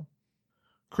go, though.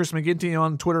 Chris McGinty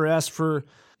on Twitter asked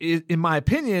in my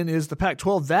opinion, is the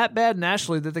Pac-12 that bad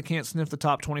nationally that they can't sniff the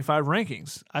top 25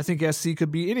 rankings? I think SC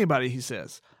could be anybody, he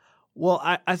says. Well,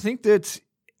 I think that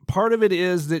part of it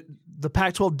is that the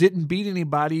Pac-12 didn't beat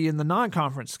anybody in the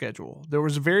non-conference schedule. There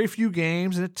was very few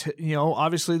games, and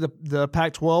obviously the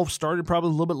Pac-12 started probably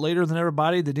a little bit later than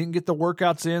everybody. They didn't get the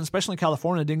workouts in, especially in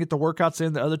California. They didn't get the workouts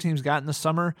in that other teams got in the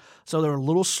summer, so they were a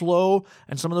little slow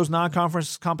in some of those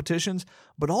non-conference competitions.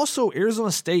 But also,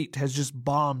 Arizona State has just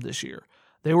bombed this year.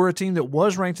 They were a team that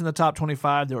was ranked in the top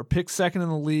 25. They were picked second in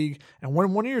the league. And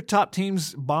when one of your top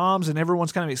teams bombs and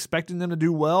everyone's kind of expecting them to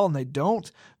do well and they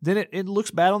don't, then it looks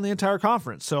bad on the entire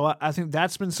conference. So I think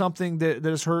that's been something that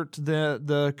has hurt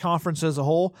the conference as a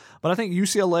whole. But I think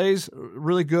UCLA's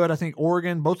really good. I think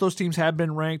Oregon, both those teams have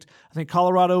been ranked. I think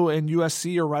Colorado and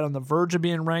USC are right on the verge of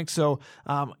being ranked. So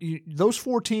those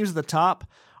four teams at the top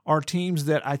are teams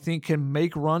that I think can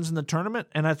make runs in the tournament,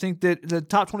 and I think that the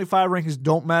top 25 rankings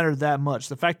don't matter that much.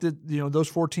 The fact that those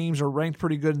four teams are ranked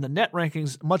pretty good in the net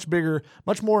rankings, much bigger,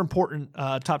 much more important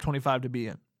top 25 to be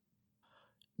in.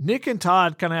 Nick and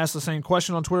Todd kind of asked the same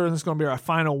question on Twitter, and this is going to be our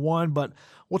final one, but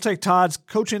we'll take Todd's.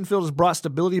 Coach Infield has brought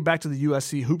stability back to the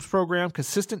USC Hoops program,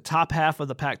 consistent top half of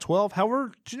the Pac-12,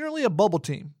 however, generally a bubble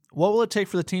team. What will it take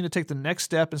for the team to take the next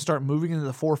step and start moving into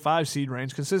the 4 or 5 seed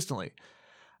range consistently?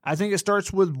 I think it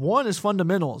starts with, one is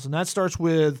fundamentals, and that starts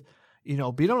with, being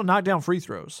able to knock down free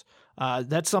throws.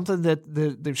 That's something that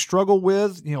they've struggled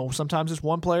with. Sometimes it's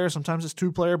one player, sometimes it's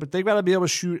two player, but they've got to be able to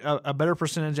shoot a better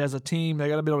percentage as a team. They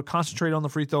got to be able to concentrate on the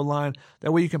free throw line.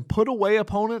 That way you can put away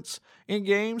opponents in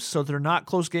games so they're not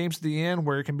close games to the end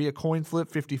where it can be a coin flip,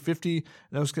 50-50.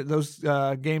 Those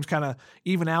games kind of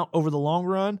even out over the long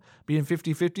run, being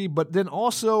 50-50. But then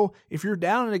also, if you're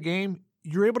down in a game,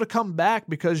 you're able to come back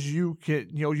because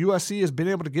USC has been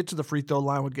able to get to the free throw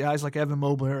line with guys like Evan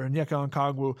Mobley and Onyeka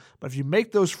Okongwu. But if you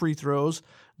make those free throws,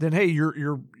 then hey,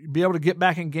 you're be able to get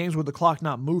back in games with the clock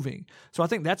not moving. So I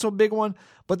think that's a big one.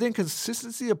 But then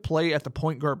consistency of play at the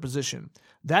point guard position.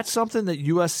 That's something that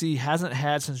USC hasn't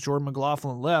had since Jordan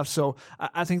McLaughlin left. So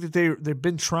I think that they've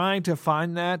been trying to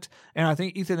find that, and I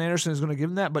think Ethan Anderson is going to give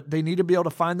them that, but they need to be able to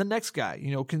find the next guy.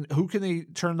 Who can they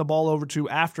turn the ball over to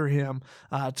after him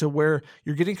to where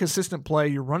you're getting consistent play,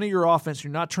 you're running your offense,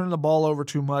 you're not turning the ball over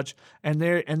too much, and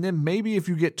then maybe if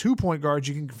you get 2 point guards,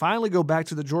 you can finally go back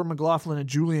to the Jordan McLaughlin and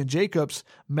Julian Jacobs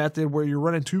method where you're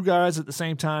running 2 guys at the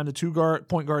same time, the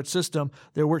point guard system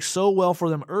that works so well for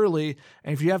them early.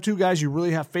 And if you have 2 guys you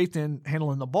really have faith in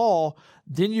handling the ball,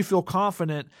 then you feel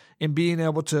confident in being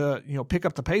able to, pick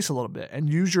up the pace a little bit and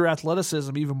use your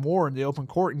athleticism even more in the open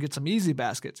court and get some easy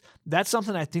baskets. That's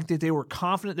something I think that they were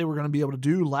confident they were going to be able to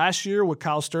do last year with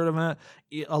Kyle Sturdivant,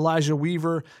 Elijah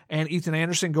Weaver, and Ethan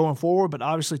Anderson going forward. But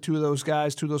obviously 2 of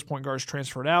those point guards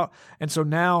transferred out. And so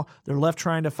now they're left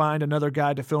trying to find another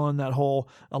guy to fill in that hole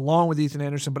along with Ethan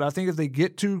Anderson. But I think if they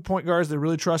get 2 point guards they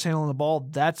really trust handling the ball,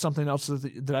 that's something else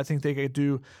that I think they could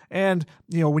do. And,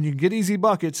 when you get easy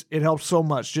buckets, it helps so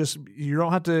much. Just you're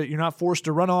not forced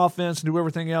to run offense and do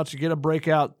everything else. You get a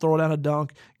breakout, throw down a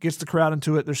dunk, gets the crowd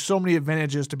into it. There's so many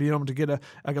advantages to being able to get a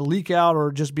leak out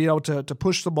or just be able to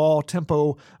push the ball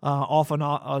tempo off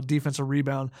a defensive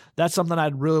rebound. That's something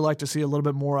I'd really like to see a little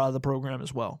bit more out of the program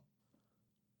as well.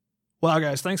 Well,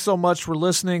 guys, thanks so much for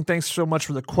listening. Thanks so much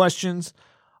for the questions.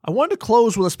 I wanted to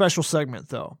close with a special segment,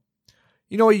 though.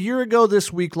 A year ago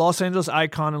this week, Los Angeles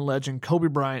icon and legend Kobe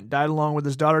Bryant died along with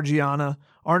his daughter Gianna,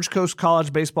 Orange Coast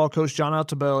College baseball coach John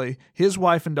Altobelli, his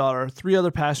wife and daughter, 3 other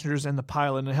passengers, and the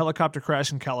pilot in a helicopter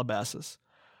crash in Calabasas.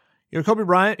 Kobe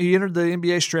Bryant, he entered the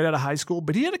NBA straight out of high school,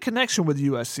 but he had a connection with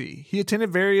USC. He attended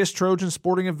various Trojans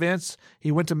sporting events.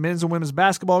 He went to men's and women's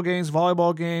basketball games,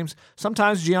 volleyball games.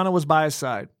 Sometimes Gianna was by his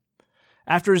side.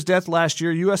 After his death last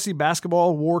year, USC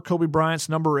basketball wore Kobe Bryant's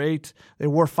number 8. They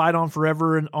wore Fight On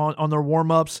Forever on their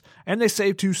warm-ups, and they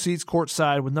saved 2 seats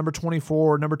courtside with number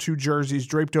 24 or number 2 jerseys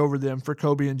draped over them for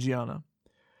Kobe and Gianna.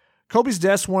 Kobe's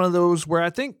death's one of those where I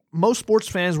think most sports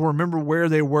fans will remember where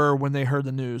they were when they heard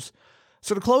the news.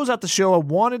 So to close out the show, I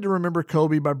wanted to remember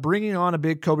Kobe by bringing on a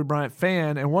big Kobe Bryant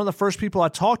fan and one of the first people I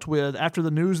talked with after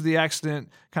the news of the accident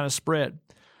kind of spread.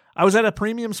 I was at a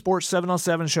Premium Sports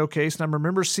 7-on-7 showcase, and I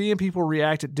remember seeing people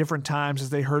react at different times as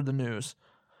they heard the news.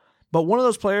 But one of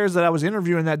those players that I was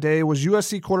interviewing that day was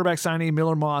USC quarterback signee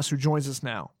Miller Moss, who joins us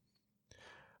now.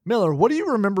 Miller, what do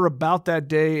you remember about that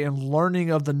day and learning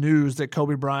of the news that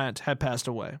Kobe Bryant had passed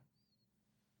away?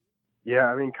 Yeah,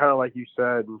 I mean, kind of like you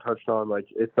said and touched on,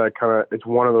 it's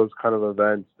one of those kind of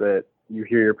events that you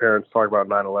hear your parents talk about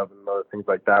 9/11 and other things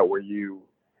like that, where you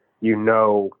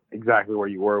know exactly where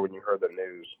you were when you heard the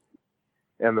news.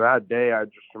 And that day, I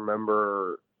just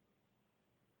remember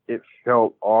it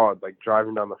felt odd. Like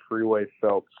driving down the freeway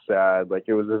felt sad. Like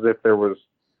it was as if there was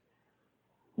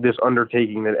this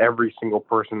undertaking that every single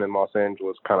person in Los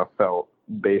Angeles kind of felt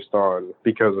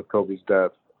because of Kobe's death.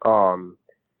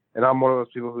 And I'm one of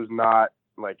those people who's not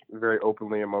like very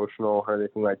openly emotional or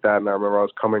anything like that. And I remember I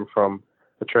was coming from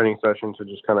a training session to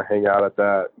just kind of hang out at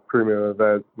that premium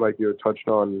event, like you had touched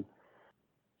on.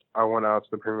 I went out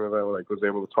to the premium event, was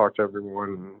able to talk to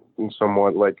everyone in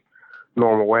somewhat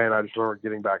normal way. And I just remember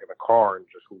getting back in the car and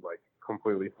just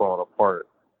completely falling apart.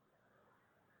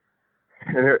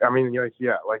 And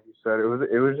like you said,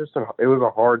 it was a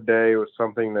hard day. It was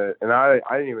something that, and I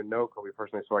didn't even know Kobe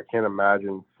personally, so I can't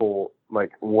imagine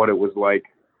what it was like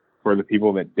for the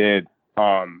people that did.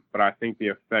 But I think the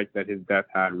effect that his death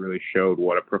had really showed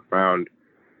what a profound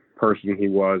person he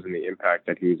was and the impact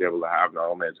that he was able to have not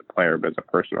only as a player but as a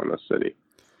person on the city.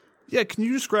 Yeah, can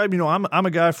you describe? I'm a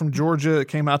guy from Georgia that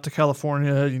came out to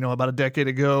California, about a decade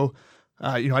ago.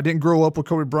 I didn't grow up with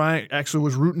Kobe Bryant. Actually,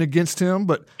 was rooting against him.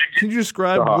 But can you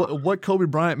describe what Kobe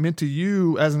Bryant meant to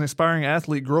you as an aspiring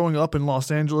athlete growing up in Los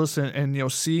Angeles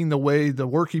and seeing the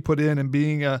work he put in and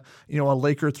being a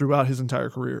Laker throughout his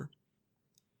entire career?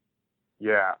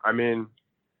 Yeah, I mean,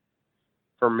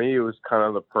 for me, it was kind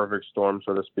of the perfect storm,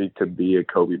 so to speak, to be a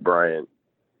Kobe Bryant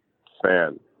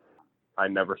fan. I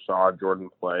never saw Jordan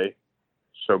play,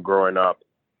 so growing up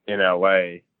in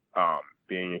LA,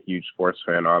 being a huge sports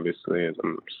fan, obviously, as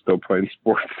I'm still playing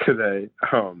sports today.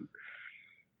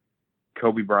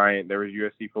 Kobe Bryant, there was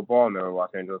USC football and there were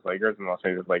Los Angeles Lakers, and Los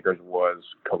Angeles Lakers was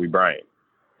Kobe Bryant.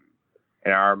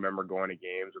 And I remember going to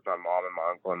games with my mom and my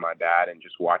uncle and my dad and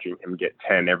just watching him get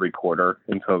 10 every quarter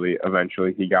until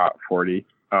eventually he got 40,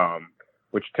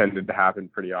 which tended to happen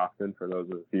pretty often for those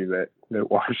of you that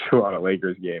watched a lot of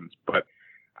Lakers games. But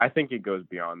I think it goes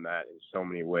beyond that in so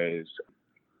many ways.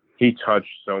 He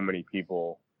touched so many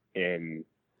people in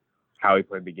how he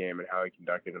played the game and how he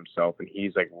conducted himself. And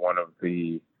he's like one of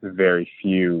the very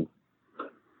few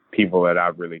people that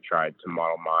I've really tried to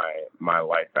model my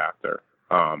life after.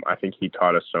 I think he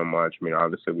taught us so much. I mean,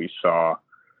 obviously we saw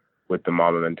with the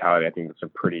Mamba mentality, I think it's a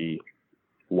pretty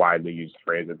widely used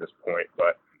phrase at this point,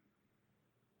 but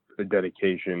the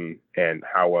dedication and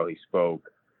how well he spoke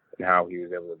and how he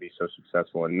was able to be so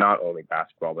successful in not only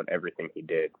basketball, but everything he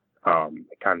did. The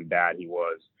kind of dad he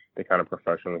was, the kind of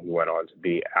professional he went on to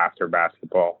be after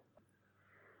basketball.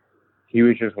 He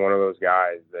was just one of those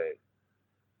guys that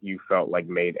you felt like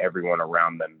made everyone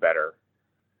around them better.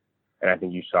 And I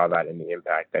think you saw that in the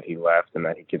impact that he left and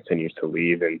that he continues to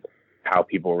leave and how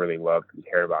people really loved and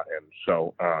cared about him.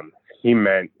 So he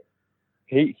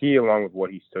along with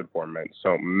what he stood for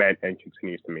meant and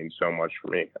continues to mean so much for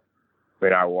me. I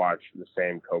mean, I watched the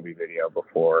same Kobe video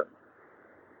before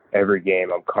every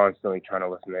game. I'm constantly trying to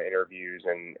listen to interviews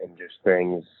and just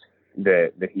things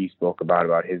that he spoke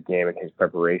about his game and his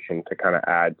preparation to kind of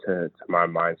add to my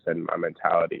mindset and my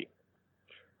mentality,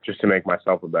 just to make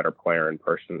myself a better player in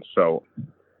person. So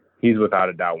he's without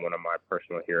a doubt one of my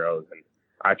personal heroes, and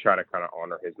I try to kind of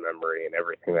honor his memory in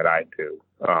everything that I do,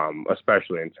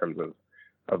 especially in terms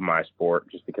of my sport,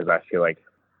 just because I feel like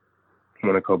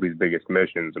one of Kobe's biggest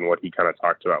missions and what he kind of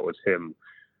talked about was him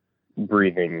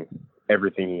breathing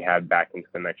everything he had back into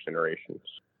the next generations.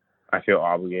 I feel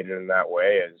obligated in that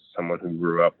way as someone who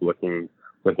grew up looking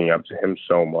up to him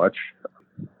so much.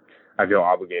 I feel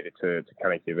obligated to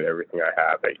kind of give it everything I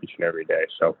have each and every day.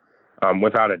 So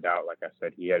without a doubt, like I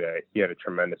said, he had a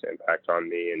tremendous impact on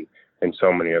me and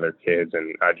so many other kids.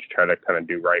 And I just try to kind of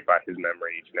do right by his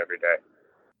memory each and every day.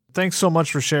 Thanks so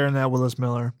much for sharing that with us,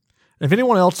 Miller. If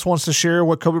anyone else wants to share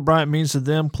what Kobe Bryant means to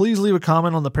them, please leave a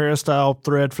comment on the Peristyle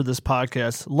thread for this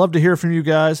podcast. Love to hear from you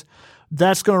guys.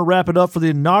 That's going to wrap it up for the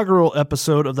inaugural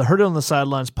episode of the Heard It on the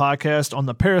Sidelines podcast on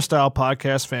the Peristyle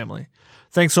podcast family.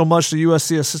 Thanks so much to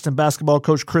USC assistant basketball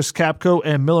coach Chris Capko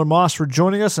and Miller Moss for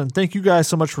joining us, and thank you guys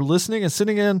so much for listening and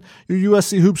sending in your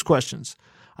USC Hoops questions.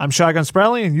 I'm Shotgun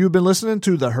Spratling, and you've been listening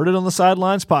to the Heard It on the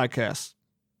Sidelines podcast.